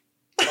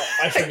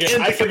 I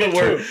forget. I forget the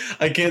word.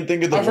 I can't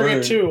think of the word. I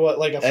forget too. What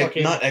like a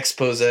fucking not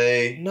expose?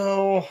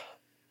 No.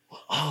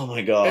 Oh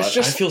my god! I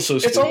feel so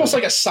stupid. It's almost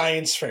like a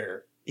science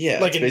fair. Yeah,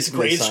 like in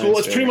grade school,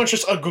 it's pretty much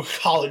just a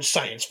college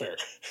science fair.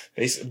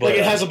 Like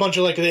it has a bunch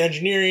of like the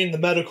engineering, the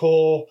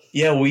medical,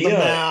 the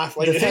math.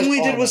 Like the thing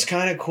we did was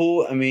kind of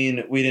cool. I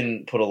mean, we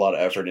didn't put a lot of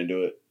effort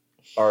into it.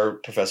 Our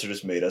professor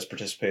just made us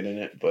participate in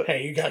it, but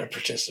hey, you gotta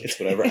participate. It's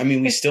whatever. I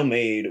mean, we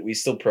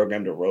still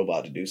programmed a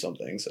robot to do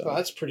something. So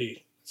that's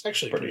pretty. It's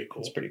actually pretty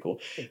cool. It's pretty cool.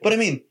 But I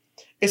mean,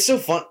 it's so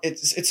fun.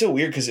 It's so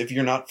weird because if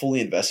you're not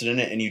fully invested in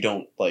it and you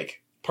don't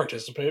like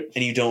participate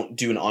and you don't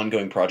do an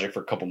ongoing project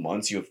for a couple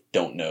months, you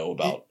don't know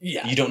about.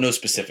 Yeah. You don't know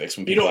specifics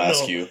when people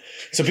ask you.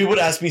 So people would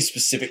ask me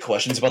specific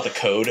questions about the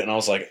code, and I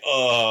was like,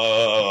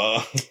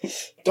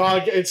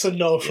 dog, it's a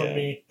no from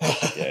me.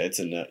 Yeah, it's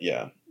a no.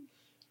 Yeah.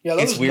 Yeah,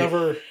 that was weird.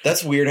 Never.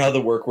 That's weird how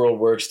the work world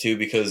works too,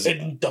 because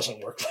it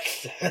doesn't work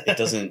like that. It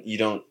doesn't. You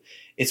don't.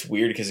 It's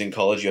weird because in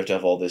college you have to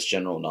have all this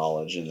general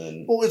knowledge, and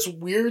then. Well, it's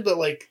weird that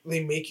like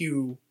they make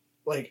you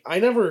like. I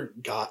never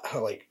got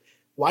how like.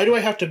 Why do I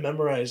have to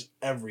memorize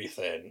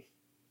everything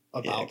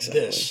about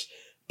this?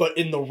 But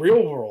in the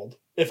real world,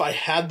 if I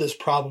had this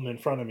problem in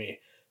front of me,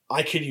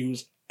 I could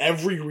use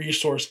every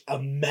resource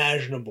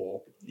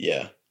imaginable.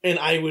 Yeah. And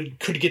I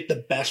could get the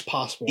best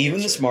possible Even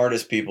answer. The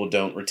smartest people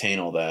don't retain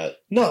all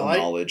that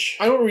knowledge.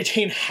 I don't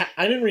retain.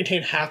 I didn't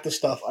retain half the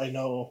stuff I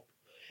know.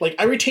 Like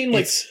I retain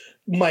like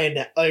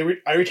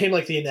I retain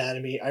like the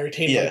anatomy. I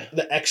retain like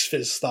the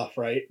X-Phys stuff,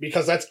 right?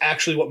 Because that's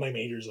actually what my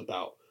major is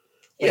about.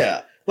 Like,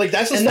 yeah. Like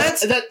that's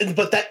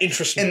but that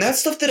interests me. And that's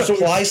stuff that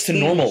applies to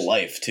normal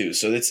life too.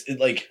 So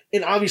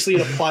and obviously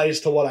it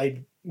applies to what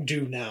I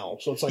do now.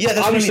 So it's like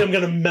obviously I'm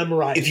going to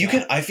memorize. If you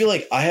can, I feel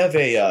like I have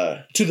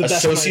a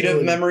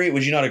associative memory.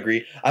 Would you not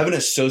agree? I have an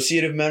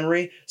associative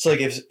memory. So like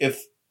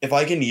if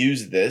I can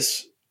use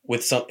this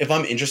with if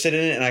I'm interested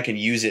in it and I can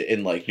use it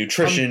in like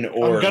nutrition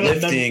or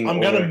lifting, I'm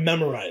gonna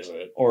memorize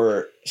it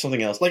or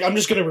something else. Like I'm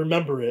just gonna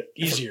remember it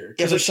easier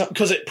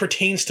because it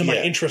pertains to my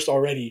interest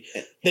already.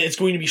 That it's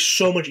going to be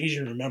so much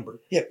easier to remember.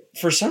 Yeah,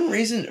 for some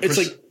reason,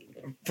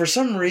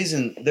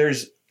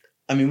 there's.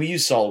 I mean, we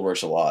use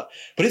SolidWorks a lot,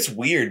 but it's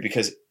weird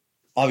because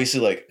obviously,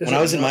 like when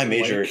I was in my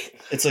major,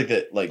 it's like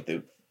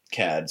the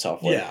CAD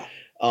software.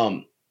 Yeah.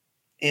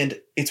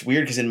 And it's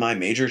weird because in my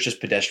major, it's just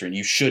pedestrian.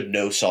 You should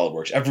know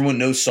SolidWorks. Everyone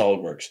knows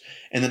SolidWorks,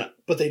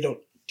 but they don't.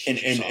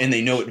 And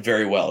they know it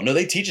very well. No,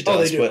 they teach it to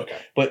us,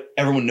 but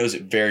everyone knows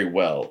it very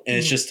well. And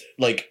it's just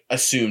like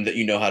assumed that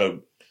you know how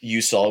to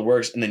use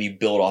SolidWorks, and then you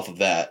build off of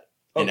that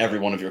in every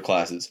one of your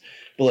classes.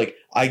 But like,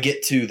 I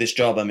get to this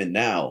job I'm in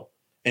now,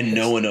 and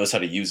no one knows how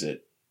to use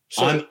it.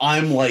 So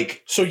I'm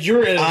like so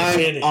you're at an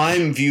advantage.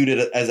 I'm viewed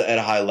as at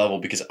a high level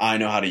because I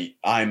know how to.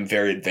 I'm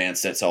very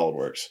advanced at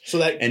SolidWorks, so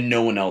that and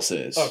no one else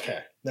is. okay.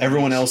 That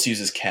Everyone makes- else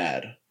uses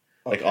CAD,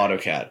 like okay.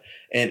 AutoCAD,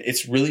 and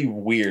it's really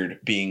weird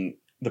being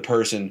the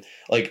person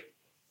like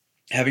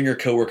having your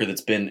coworker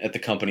that's been at the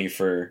company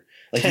for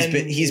like he's 10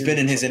 been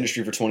in years his or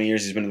industry for 20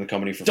 years. He's been in the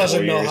company for doesn't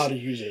 4 know years, how to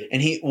use it.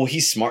 and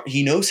he's smart.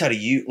 He knows how to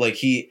use like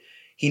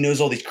he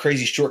knows all these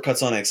crazy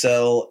shortcuts on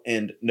Excel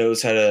and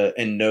knows how to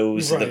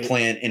knows Right. the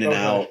plant in and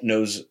Okay. out,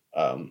 knows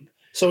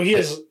So he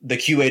has the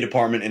QA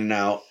department in and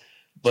out.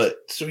 But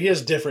so he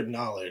has different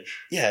knowledge.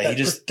 yeah, That he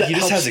just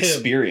helps has him.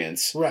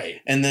 experience.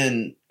 Right. And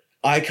then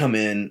I come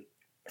in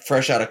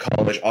fresh out of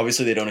college.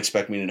 Obviously, they don't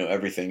expect me to know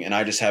everything, and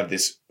I just have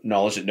this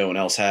knowledge that no one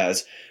else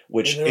has.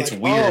 Which And they're it's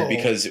like, weird "Oh,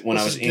 because when I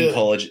this was is in good."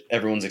 college,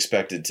 everyone's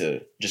expected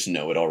to just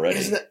know it already.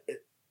 Isn't that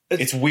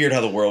It's weird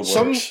how the world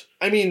works.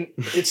 I mean,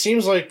 it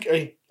seems like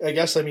I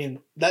guess I mean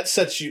that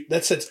sets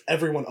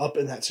everyone up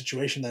in that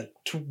situation then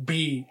to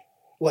be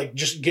like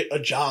just get a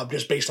job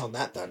just based on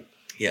that then.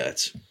 Yeah,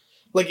 it's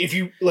Like if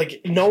you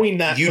like knowing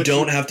that you puts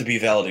don't have to be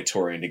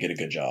valedictorian to get a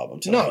good job. I'm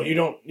telling No,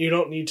 you. you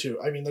don't need to.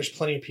 I mean, there's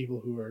plenty of people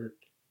who are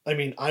I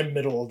mean, I'm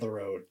middle of the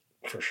road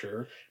for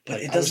sure. But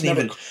Like, it doesn't I was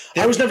even. never,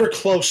 I was never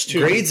close to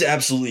Grades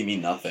absolutely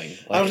mean nothing.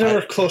 I was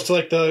never close to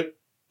like the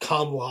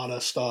cum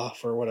laude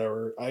stuff or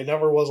whatever. I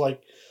never was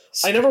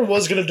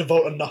going to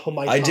devote enough of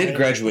my time. I did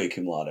graduate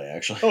cum laude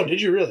actually. Oh,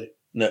 did you really?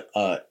 No,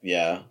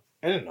 yeah,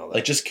 I didn't know that.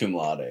 like just cum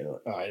laude,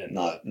 oh, I didn't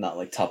know not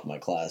like top of my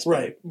class. that.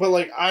 Right. But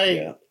like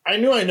Yeah. I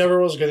knew I never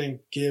was going to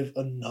give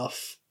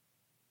enough.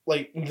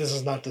 Like this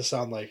is not to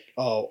sound like,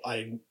 oh,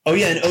 I Oh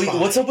yeah, and Fine.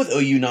 what's up with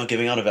OU not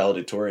giving out a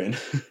valedictorian?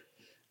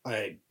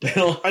 I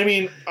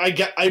mean,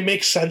 I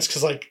make sense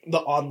cuz like the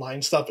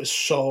online stuff is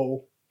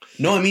so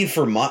No, I mean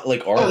for my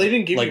like art. Oh, they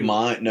didn't give like you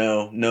my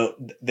no.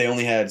 They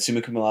only had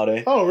summa cum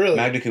laude, Oh, really?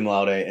 magna cum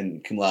laude,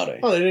 and cum laude.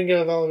 Oh, they didn't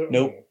get a valid.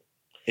 Nope.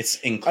 It's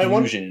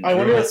inclusion. I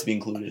wonder Everyone has if- to be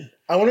included.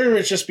 I wonder if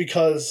it's just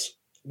because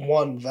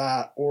one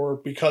that or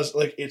because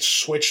like it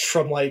switched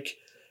from like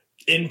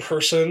in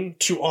person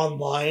to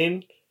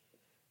online,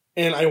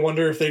 and I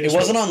wonder if they It just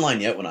wasn't online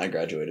yet when I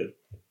graduated.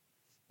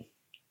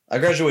 I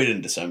graduated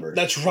in December.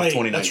 That's of right.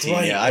 2019. That's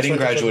right. Yeah, I That's didn't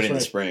right, that's graduate in the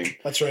right. spring.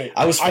 That's right.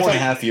 I was I 4.5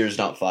 thought- years,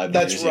 not 5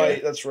 That's years. right.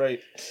 Yeah. That's right.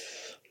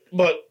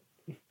 But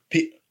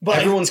But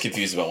everyone's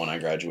confused about when I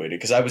graduated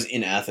because I was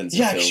in Athens.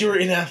 yeah, until- because you were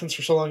in Athens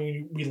for so long,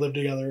 and we lived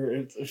together.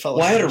 It felt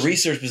Well, like I had a it was-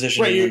 research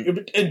position. right, and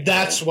then- and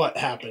that's what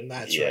happened.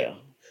 That's yeah, right.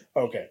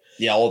 Okay.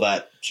 yeah, all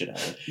that shit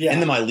happened. Yeah. And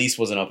then my lease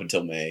wasn't up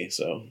until May,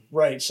 so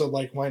Right. So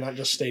like, why not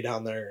just stay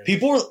down there? And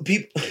people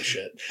do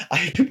shit. I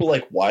had people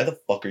like, why the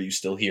fuck are you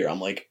still here? I'm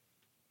like,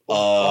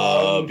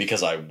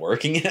 because I'm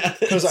working in Athens.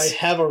 Because I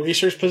have a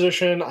research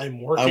position.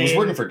 I'm working. I was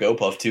working for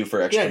GoPuff too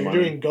for extra Yeah, you're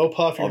money. doing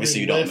GoPuff. You're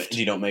Obviously, doing you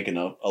Lyft. don't make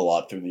a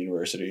lot through the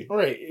university.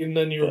 Right, and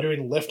then you were But-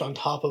 doing Lyft on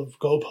top of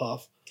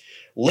GoPuff.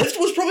 Lyft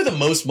was probably the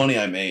most money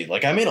I made.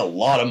 Like I made a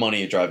lot of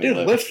money driving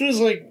Dude, Lyft. Lyft was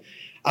like,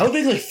 I would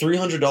make like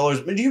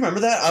 $300. Do you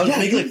remember that? I was Yeah.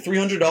 making like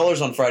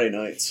 $300 on Friday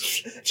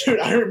nights. dude,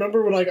 I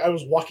remember when like I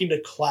was walking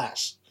to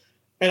class,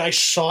 and I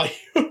saw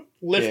you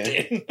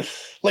lifting.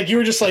 Like you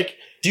were just like,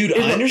 Dude,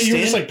 you I understand.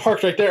 were just like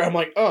parked right there. I'm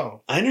like,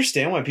 oh, I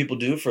understand why people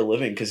do it for a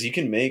living because you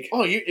can make.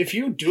 if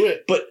you do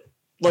it, But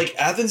like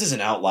Athens is an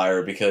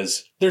outlier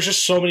because there's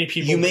just so many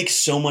people. you make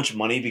so much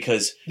money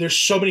because There's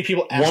so many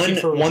people asking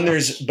for one rides.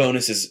 there's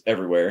bonuses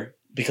everywhere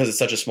because it's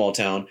such a small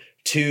town.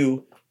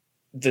 Two,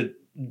 the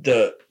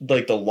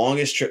like the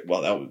longest trip.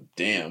 Well, that was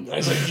damn. I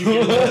was like, you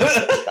hear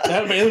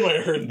that man might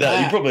have heard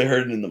that. You probably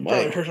heard it in the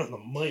Probably mic. heard it on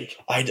the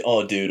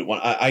mic. Dude, when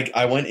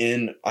I went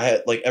in, I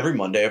had like every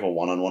Monday I have a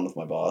one-on-one with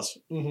my boss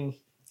Mm-hmm.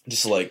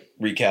 just to like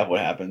recap what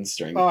happens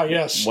during Oh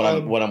yes, what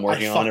I'm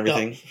working I on and fucked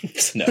everything.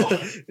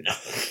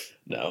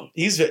 No.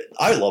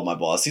 I love my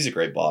boss. He's a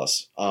great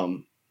boss.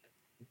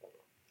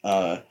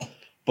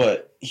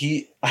 But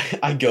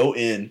I go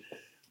in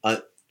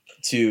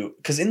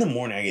because in the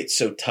morning I get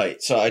so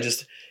tight, so I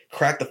just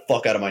crack the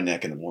fuck out of my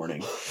neck in the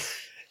morning.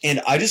 And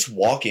I just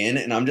walk in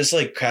and I'm just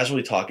like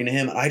casually talking to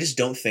him. And I just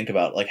don't think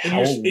about like And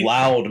how you're-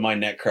 loud my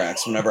neck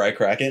cracks whenever I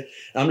crack it.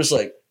 And I'm just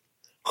like,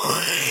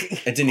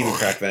 it didn't even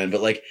crack then,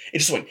 but like it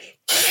just went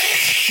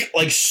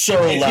like so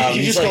loud.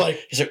 You He's just go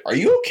like, "Are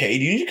you okay?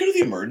 Do you need to go to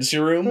the emergency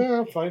room?" Yeah,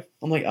 I'm fine.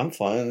 I'm like, "I'm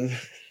fine."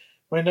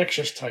 My neck's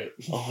just tight.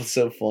 Oh, it's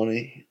so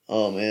funny.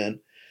 Oh man,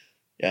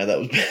 yeah, that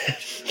was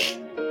bad.